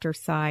softer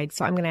side.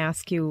 So I'm going to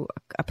ask you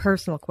a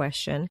personal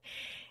question.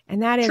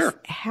 And that is, Sure.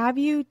 Have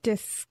you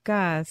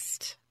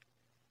discussed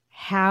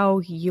how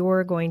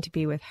you're going to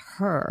be with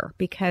her?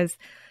 Because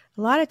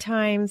a lot of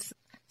times,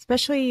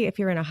 especially if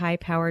you're in a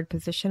high-powered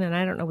position, and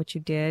I don't know what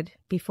you did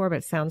before, but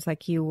it sounds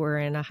like you were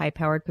in a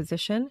high-powered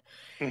position.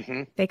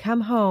 Mm-hmm. They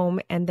come home,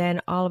 and then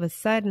all of a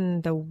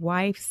sudden, the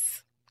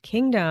wife's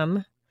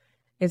kingdom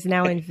is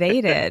now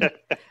invaded.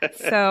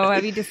 So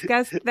have you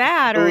discussed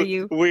that, or are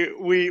you?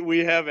 We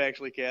have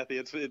actually, Kathy.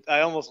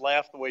 I almost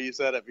laughed the way you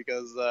said it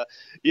because,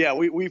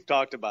 we've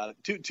talked about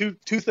it.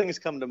 Two things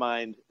come to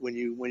mind when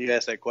you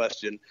ask that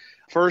question.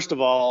 First of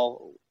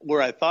all,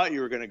 where I thought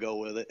you were going to go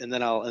with it, and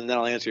then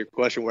I'll answer your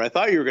question. Where I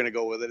thought you were going to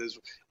go with it is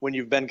when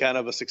you've been kind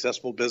of a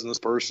successful business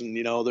person.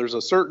 there's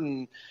a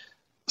certain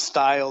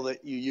style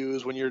that you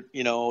use when your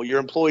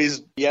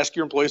employees. You ask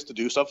your employees to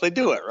do stuff, they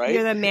do it, right?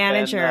 You're the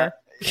manager. And,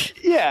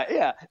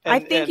 yeah. I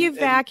think you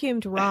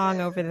vacuumed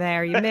wrong over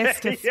there. You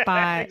missed a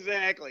spot.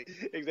 Yeah, exactly.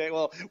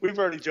 Well, we've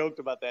already joked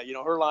about that.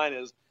 Her line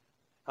is,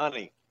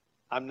 honey,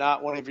 I'm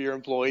not one of your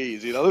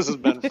employees. This has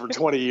been for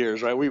 20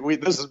 years, right?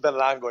 This has been an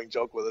ongoing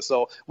joke with us.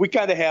 So we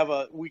kind of have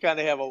a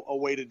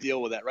way to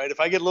deal with that, right? If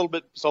I get a little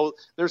bit, so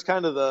there's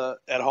kind of the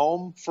at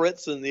home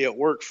Fritz and the at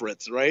work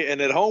Fritz, right? And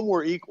at home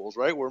we're equals,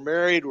 right? We're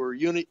married,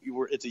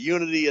 it's a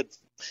unity,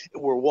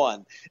 we're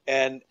one.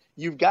 And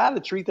you've got to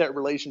treat that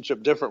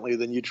relationship differently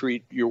than you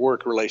treat your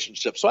work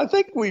relationship. So I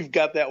think we've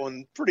got that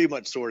one pretty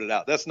much sorted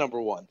out. That's number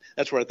one.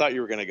 That's where I thought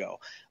you were going to go.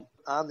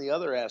 On the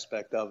other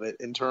aspect of it,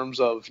 in terms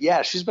of,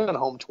 she's been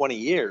home 20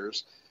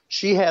 years.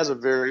 She has a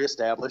very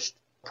established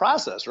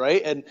process,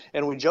 right?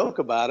 And we joke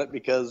about it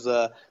because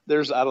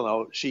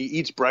she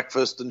eats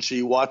breakfast and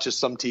she watches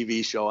some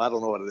TV show. I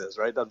don't know what it is,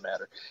 right? Doesn't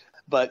matter.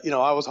 But,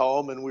 I was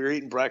home and we were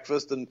eating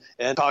breakfast and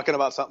talking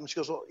about something. She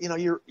goes, well,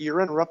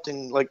 you're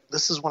interrupting. Like,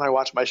 this is when I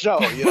watch my show,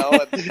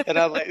 and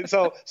I'm like,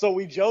 so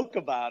we joke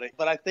about it.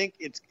 But I think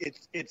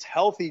it's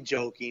healthy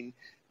joking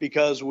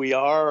because we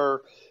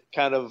are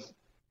kind of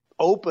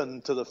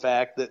open to the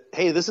fact that,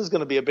 hey, this is going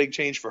to be a big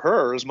change for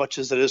her as much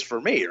as it is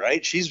for me,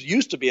 right? She's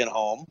used to being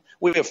home.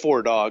 We have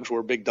 4 dogs.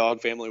 We're a big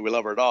dog family. We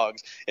love our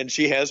dogs. And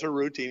she has her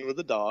routine with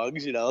the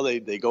dogs.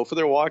 They go for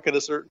their walk at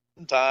a certain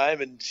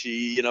time, and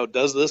she,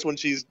 does this when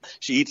she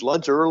eats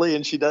lunch early,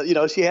 and she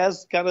does, she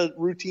has kind of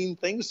routine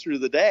things through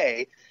the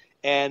day.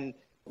 And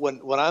when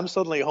I'm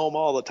suddenly home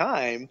all the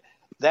time,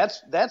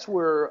 that's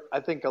where I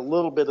think a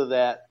little bit of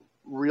that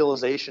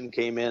realization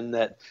came in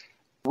that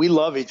we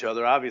love each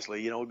other,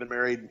 obviously. We've been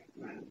married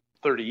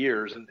 30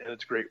 years, and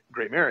it's great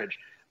marriage.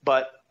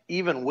 But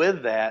even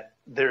with that,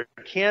 there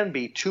can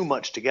be too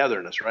much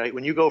togetherness, right?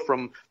 When you go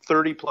from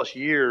 30 plus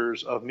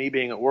years of me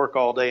being at work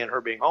all day and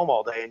her being home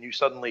all day, and you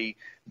suddenly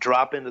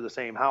drop into the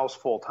same house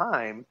full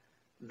time,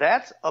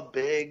 that's a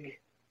big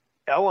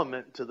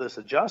element to this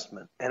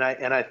adjustment. And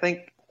I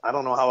think, I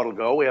don't know how it'll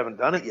go. We haven't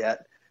done it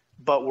yet,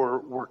 but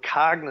we're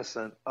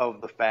cognizant of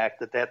the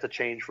fact that that's a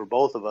change for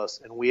both of us,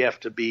 and we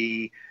have to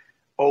be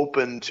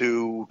open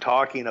to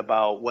talking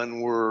about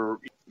when we're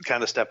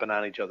kind of stepping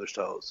on each other's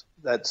toes.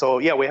 So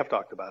yeah, we have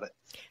talked about it.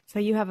 So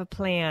you have a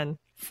plan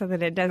so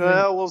that it doesn't.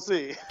 Well, we'll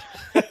see.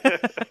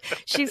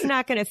 She's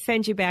not going to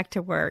send you back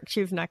to work.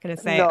 She's not going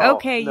to say, No.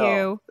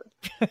 you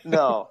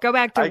No. go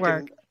back to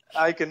work.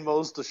 I can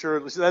most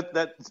assuredly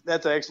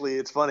that's actually,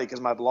 it's funny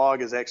because my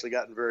blog has actually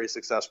gotten very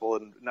successful,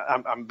 and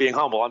I'm being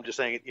humble. I'm just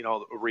saying,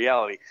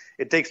 reality.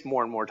 It takes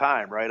more and more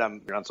time, right?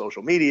 You're on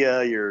social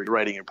media, you're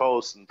writing your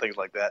posts and things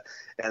like that.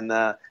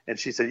 And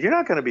she said, "You're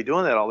not going to be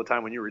doing that all the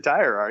time when you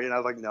retire, are you?" And I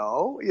was like,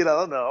 "No,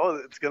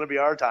 no, it's going to be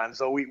our time."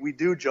 So we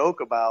do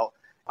joke about,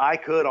 I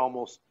could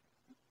almost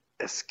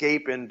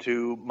escape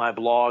into my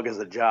blog as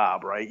a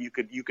job, right? You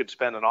could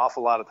spend an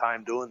awful lot of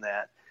time doing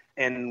that,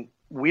 and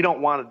we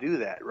don't want to do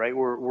that, right?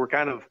 We're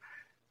kind of,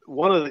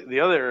 one of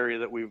the other area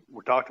that we're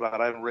talked about,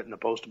 I haven't written a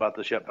post about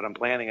this yet, but I'm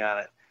planning on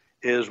it,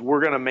 is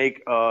we're going to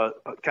make a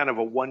kind of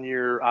a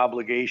 1-year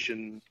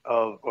obligation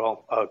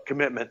a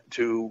commitment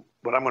to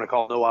what I'm going to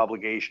call no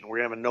obligation. We're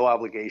going to have a no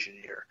obligation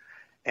year.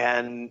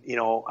 And,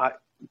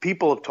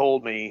 people have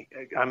told me,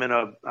 I'm in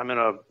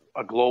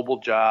a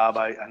global job.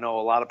 I know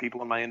a lot of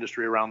people in my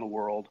industry around the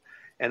world,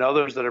 and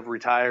others that have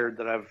retired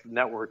that I've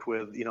networked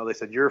with, they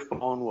said, your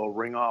phone will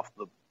ring off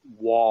the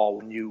wall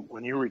when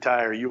you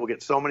retire. You will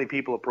get so many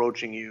people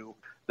approaching you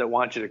that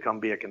want you to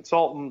come be a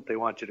consultant. They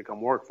want you to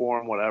come work for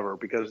them, whatever,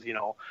 because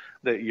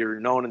that you're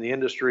known in the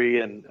industry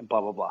and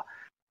blah blah blah.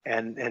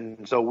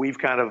 And so we've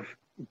kind of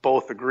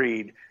both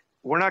agreed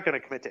we're not going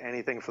to commit to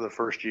anything for the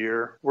first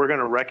year. We're going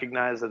to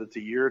recognize that it's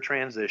a year of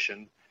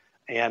transition,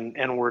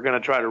 and we're going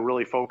to try to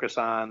really focus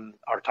on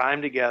our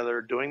time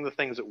together, doing the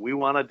things that we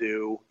want to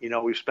do.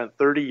 We've spent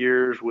 30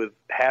 years with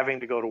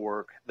having to go to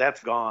work.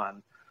 That's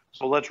gone.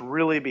 So let's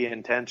really be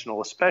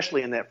intentional,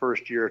 especially in that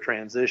first year of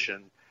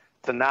transition,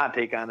 to not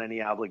take on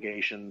any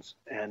obligations.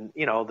 And,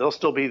 they'll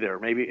still be there.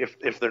 Maybe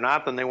if they're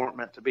not, then they weren't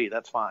meant to be.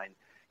 That's fine.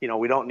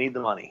 We don't need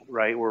the money,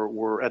 right?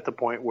 We're at the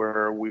point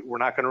where we're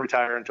not going to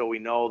retire until we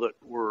know that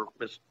we're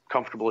as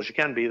comfortable as you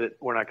can be, that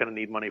we're not going to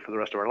need money for the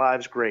rest of our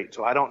lives. Great.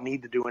 So I don't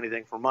need to do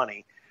anything for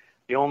money.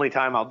 The only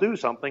time I'll do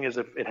something is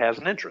if it has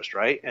an interest,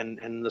 right?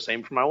 And the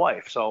same for my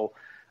wife. So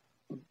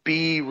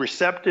be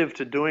receptive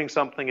to doing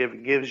something if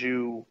it gives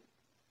you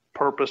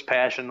purpose,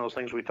 passion, those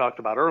things we talked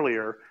about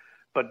earlier,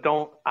 but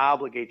don't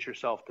obligate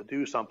yourself to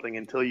do something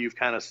until you've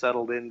kind of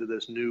settled into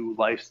this new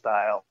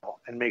lifestyle,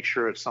 and make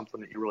sure it's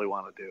something that you really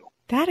want to do.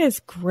 That is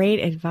great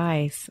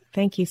advice.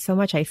 Thank you so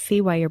much. I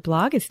see why your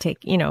blog has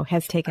taken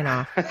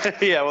off.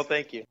 Yeah, well,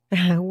 thank you.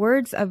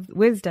 Words of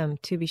wisdom,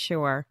 to be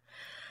sure.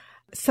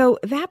 So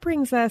that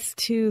brings us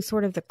to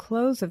sort of the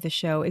close of the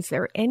show. Is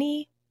there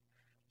any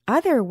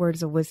other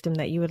words of wisdom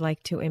that you would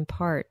like to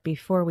impart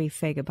before we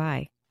say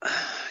goodbye?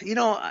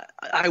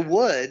 I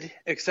would,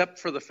 except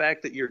for the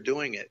fact that you're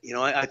doing it.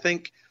 I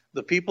think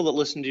the people that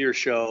listen to your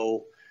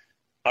show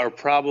are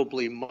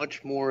probably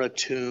much more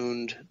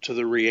attuned to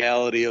the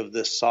reality of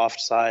this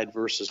soft side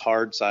versus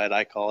hard side.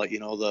 I call it,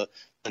 the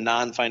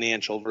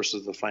non-financial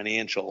versus the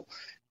financial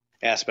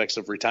aspects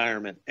of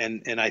retirement.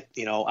 And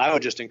I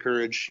would just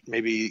encourage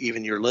maybe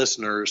even your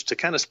listeners to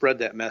kind of spread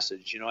that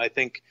message. I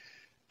think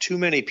too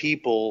many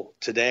people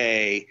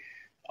today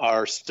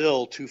are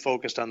still too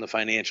focused on the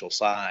financial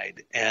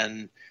side.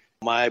 And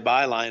my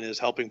byline is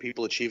helping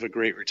people achieve a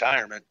great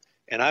retirement.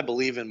 And I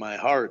believe in my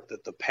heart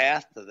that the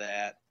path to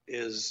that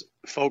is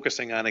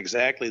focusing on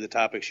exactly the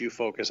topics you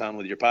focus on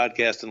with your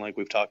podcast. And like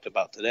we've talked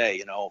about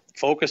today,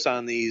 focus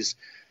on these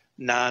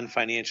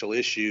non-financial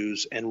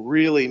issues and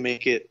really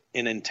make it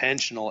an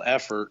intentional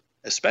effort,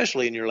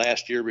 especially in your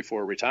last year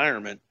before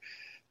retirement.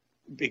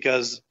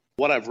 Because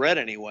what I've read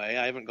anyway,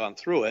 I haven't gone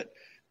through it,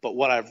 but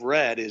what I've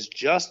read is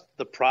just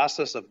the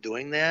process of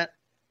doing that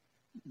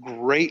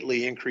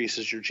greatly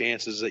increases your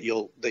chances that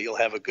you'll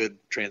have a good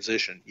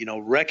transition.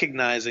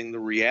 Recognizing the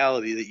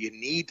reality that you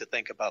need to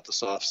think about the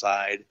soft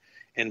side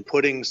and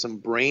putting some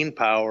brain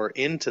power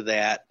into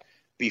that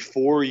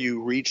before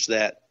you reach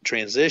that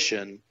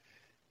transition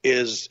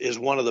is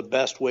one of the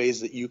best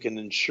ways that you can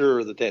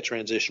ensure that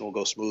transition will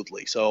go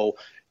smoothly. So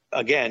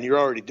again, you're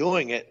already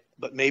doing it,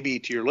 but maybe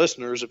to your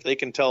listeners, if they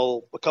can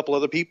tell a couple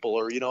other people,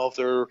 or, if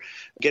they're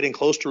getting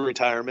close to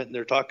retirement and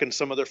they're talking to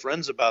some of their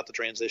friends about the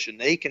transition,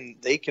 they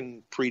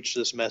can preach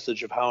this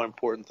message of how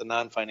important the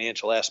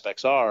non-financial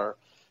aspects are,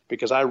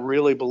 because I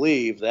really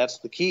believe that's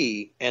the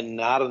key and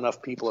not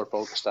enough people are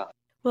focused on it.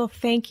 Well,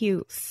 thank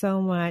you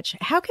so much.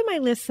 How can my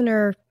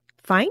listener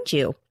find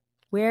you?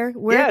 Where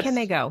can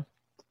they go?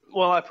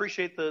 Well, I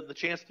appreciate the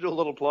chance to do a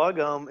little plug.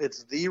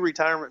 It's the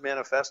Retirement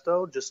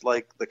Manifesto, just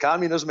like the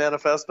Communist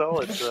Manifesto.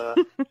 It's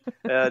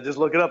just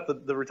look it up,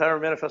 the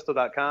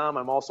retirementmanifesto.com.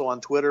 I'm also on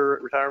Twitter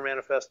at Retirement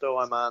Manifesto.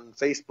 I'm on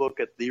Facebook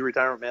at the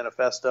Retirement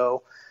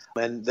Manifesto.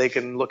 And they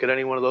can look at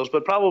any one of those,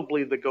 but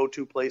probably the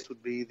go-to place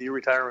would be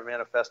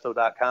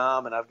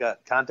theretirementmanifesto.com. And I've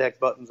got contact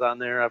buttons on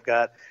there. I've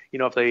got,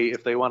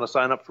 if they want to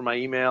sign up for my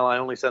email, I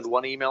only send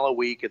one email a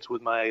week. It's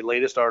with my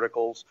latest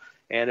articles.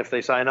 And if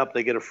they sign up,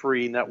 they get a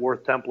free net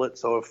worth template.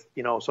 So if,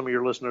 some of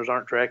your listeners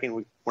aren't tracking,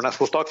 we're not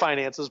supposed to talk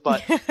finances,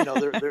 but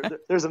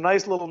there's a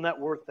nice little net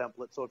worth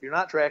template. So if you're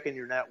not tracking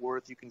your net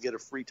worth, you can get a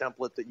free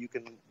template that you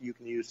can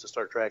use to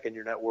start tracking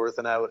your net worth.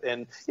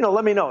 And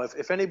let me know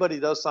if anybody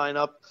does sign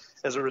up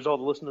as a result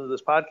of listening to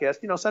this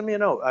podcast, send me a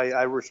note.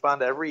 I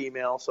respond to every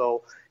email.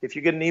 So if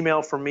you get an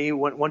email from me,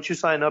 once you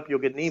sign up, you'll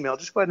get an email.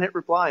 Just go ahead and hit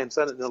reply and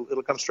send it.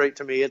 It'll come straight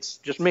to me. It's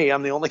just me.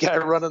 I'm the only guy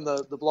running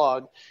the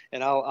blog,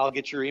 and I'll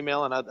get your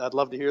email. And I'd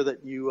love to hear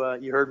that you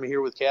heard me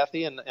here with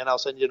Kathy, and I'll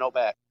send you a note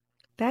back.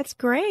 That's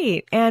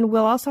great. And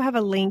we'll also have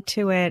a link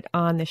to it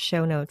on the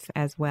show notes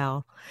as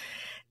well.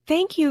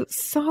 Thank you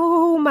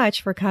so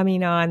much for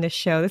coming on the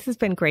show. This has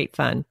been great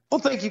fun. Well,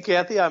 thank you,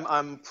 Kathy.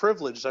 I'm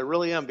privileged. I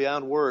really am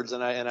beyond words,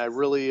 and I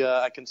really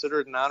I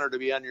consider it an honor to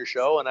be on your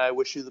show. And I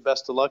wish you the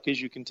best of luck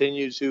as you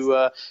continue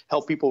to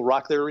help people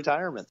rock their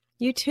retirement.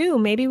 You too.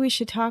 Maybe we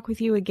should talk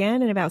with you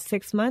again in about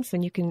 6 months,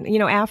 and you can,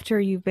 after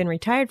you've been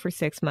retired for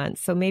 6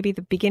 months. So maybe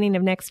the beginning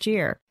of next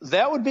year.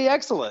 That would be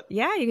excellent.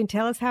 Yeah, you can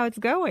tell us how it's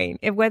going,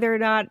 if whether or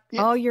not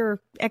all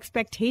your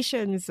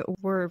expectations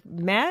were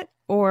met,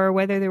 or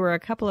whether there were a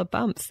couple of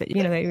bumps that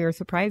that you were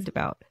surprised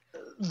about.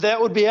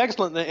 That would be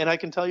excellent, and I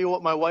can tell you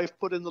what my wife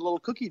put in the little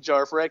cookie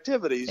jar for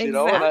activities.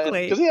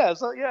 Exactly.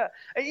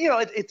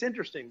 It's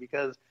interesting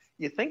because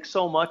you think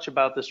so much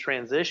about this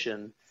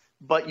transition,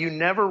 but you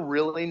never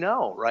really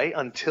know, right?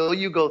 Until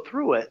you go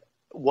through it,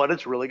 what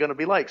it's really going to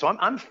be like. So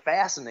I'm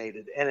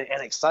fascinated and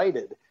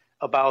excited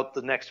about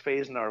the next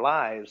phase in our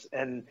lives,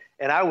 and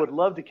I would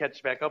love to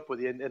catch back up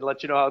with you and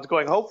let you know how it's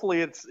going.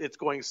 Hopefully, it's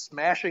going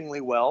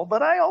smashingly well,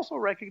 but I also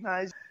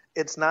recognize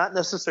it's not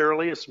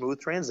necessarily a smooth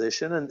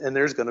transition, and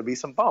there's going to be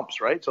some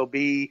bumps, right? So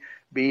be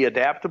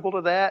adaptable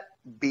to that,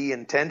 be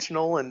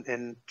intentional,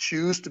 and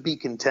choose to be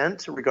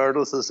content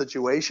regardless of the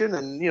situation,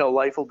 and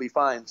life will be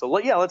fine. So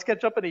let's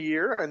catch up in a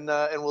year, and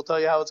we'll tell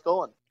you how it's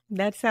going.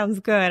 That sounds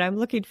good. I'm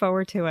looking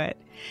forward to it.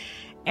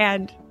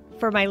 And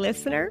for my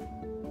listener,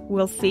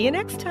 we'll see you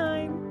next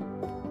time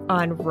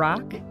on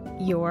Rock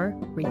Your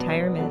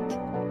Retirement.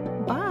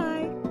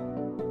 Bye.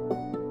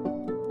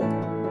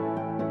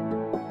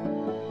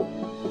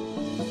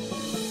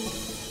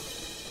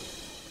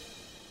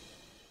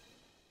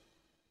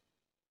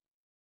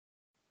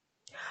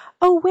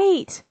 Oh,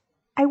 wait.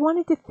 I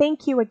wanted to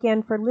thank you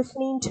again for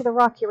listening to the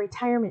Rock Your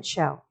Retirement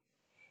Show.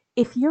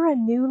 If you're a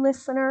new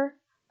listener,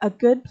 a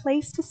good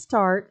place to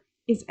start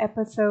is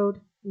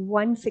episode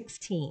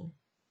 116.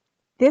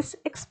 This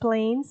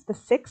explains the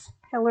 6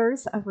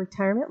 pillars of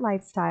retirement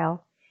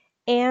lifestyle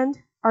and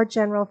our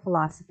general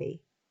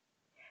philosophy.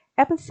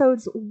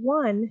 Episodes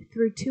 1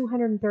 through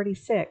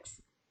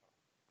 236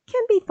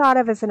 can be thought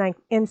of as an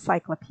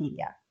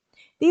encyclopedia.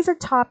 These are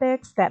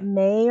topics that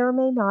may or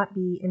may not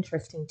be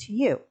interesting to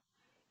you.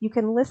 You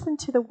can listen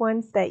to the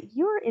ones that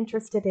you're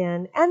interested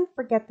in and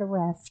forget the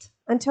rest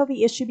until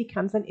the issue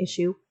becomes an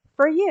issue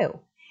for you.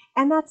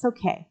 And that's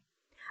okay.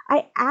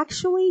 I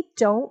actually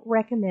don't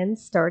recommend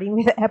starting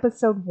with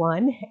episode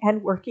 1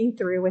 and working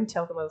through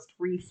until the most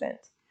recent.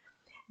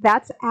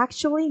 That's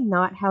actually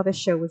not how the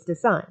show was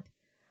designed.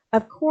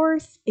 Of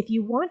course, if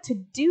you want to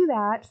do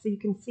that so you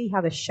can see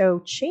how the show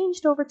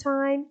changed over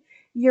time,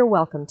 you're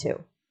welcome to.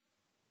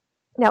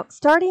 Now,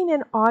 starting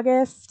in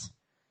August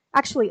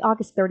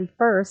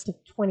 31st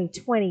of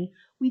 2020,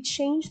 we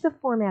changed the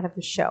format of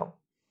the show.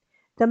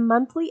 The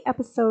monthly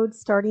episodes,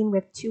 starting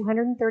with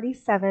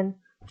 237,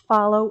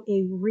 follow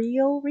a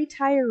real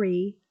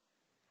retiree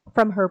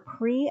from her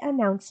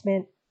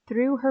pre-announcement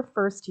through her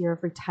first year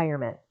of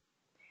retirement.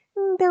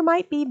 There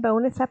might be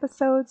bonus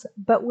episodes,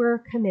 but we're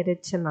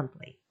committed to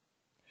monthly.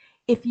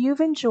 If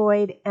you've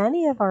enjoyed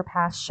any of our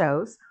past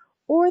shows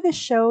or the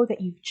show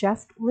that you've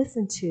just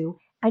listened to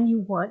and you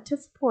want to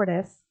support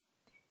us,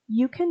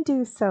 you can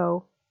do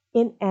so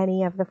in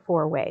any of the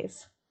 4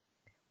 ways.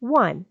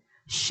 1.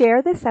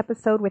 Share this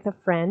episode with a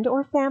friend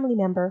or family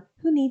member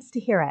who needs to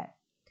hear it.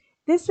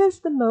 This is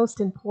the most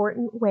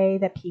important way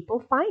that people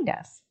find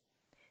us.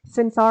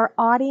 Since our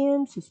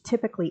audience is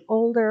typically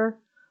older,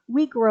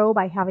 we grow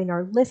by having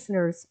our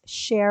listeners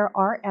share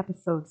our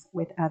episodes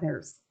with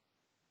others.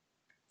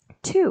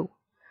 2.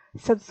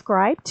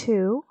 Subscribe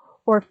to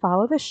or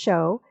follow the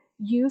show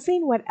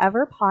using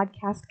whatever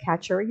podcast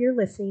catcher you're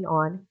listening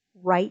on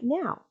right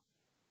now.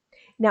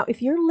 Now,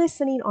 if you're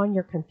listening on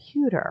your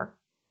computer,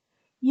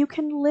 you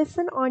can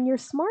listen on your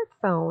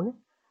smartphone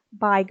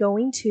by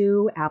going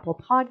to Apple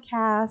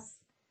Podcasts,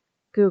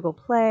 Google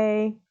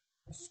Play,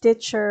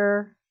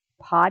 Stitcher,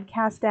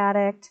 Podcast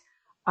Addict,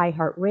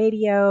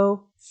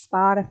 iHeartRadio,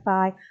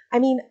 Spotify.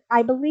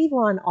 I believe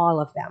we're on all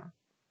of them.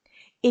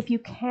 If you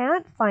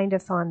can't find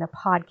us on the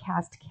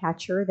podcast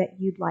catcher that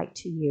you'd like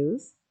to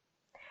use,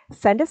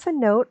 send us a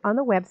note on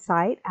the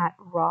website at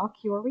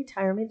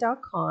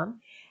rockyourretirement.com,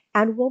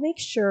 and we'll make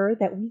sure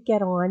that we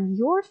get on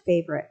your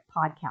favorite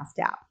podcast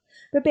app.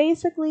 But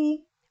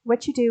basically,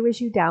 what you do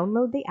is you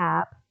download the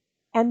app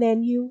and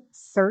then you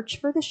search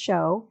for the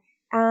show.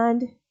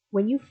 And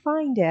when you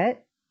find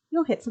it,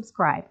 you'll hit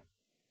subscribe.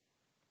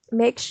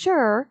 Make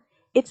sure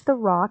it's the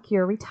Rock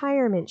Your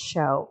Retirement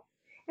Show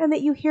and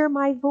that you hear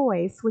my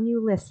voice when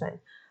you listen.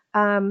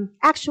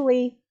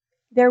 Actually,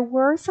 there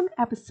were some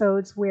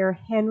episodes where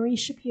Henry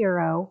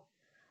Shapiro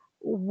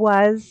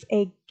was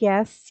a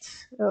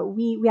guest.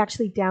 We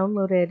actually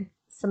downloaded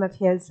some of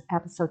his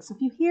episodes. So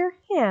if you hear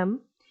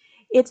him,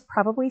 it's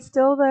probably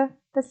still the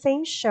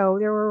same show.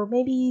 There were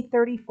maybe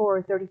 34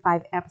 or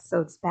 35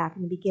 episodes back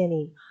in the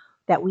beginning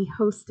that we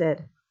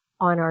hosted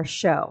on our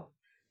show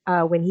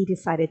when he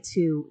decided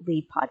to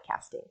leave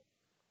podcasting.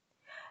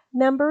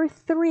 Number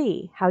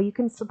 3, how you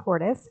can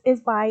support us is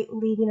by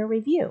leaving a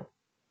review.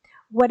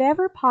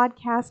 Whatever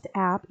podcast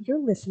app you're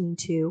listening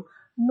to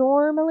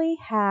normally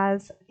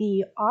has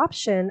the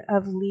option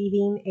of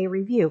leaving a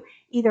review,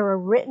 either a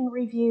written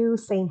review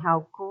saying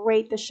how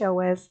great the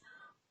show is,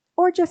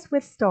 or just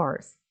with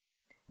stars.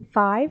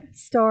 5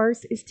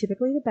 stars is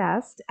typically the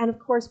best, and of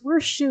course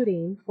we're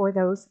shooting for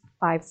those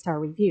 5-star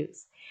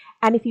reviews.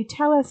 And if you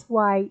tell us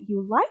why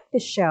you like the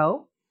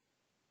show,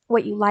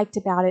 what you liked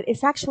about it,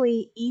 it's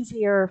actually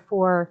easier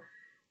for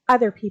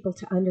other people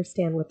to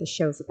understand what the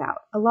show's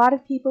about. A lot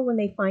of people, when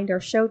they find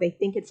our show, they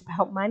think it's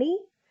about money.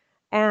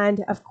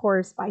 And of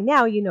course, by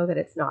now, you know that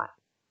it's not.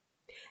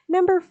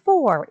 Number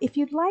 4, if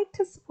you'd like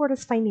to support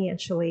us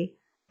financially,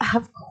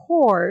 of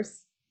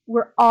course,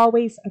 we're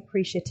always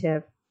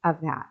appreciative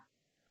of that.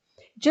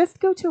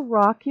 Just go to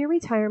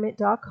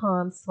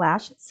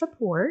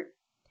rockyourretirement.com/support,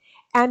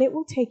 and it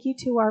will take you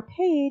to our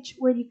page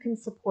where you can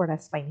support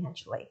us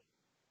financially.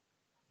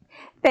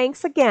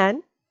 Thanks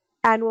again,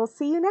 and we'll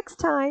see you next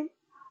time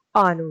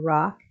on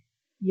Rock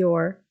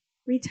Your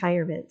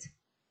Retirement.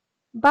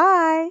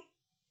 Bye.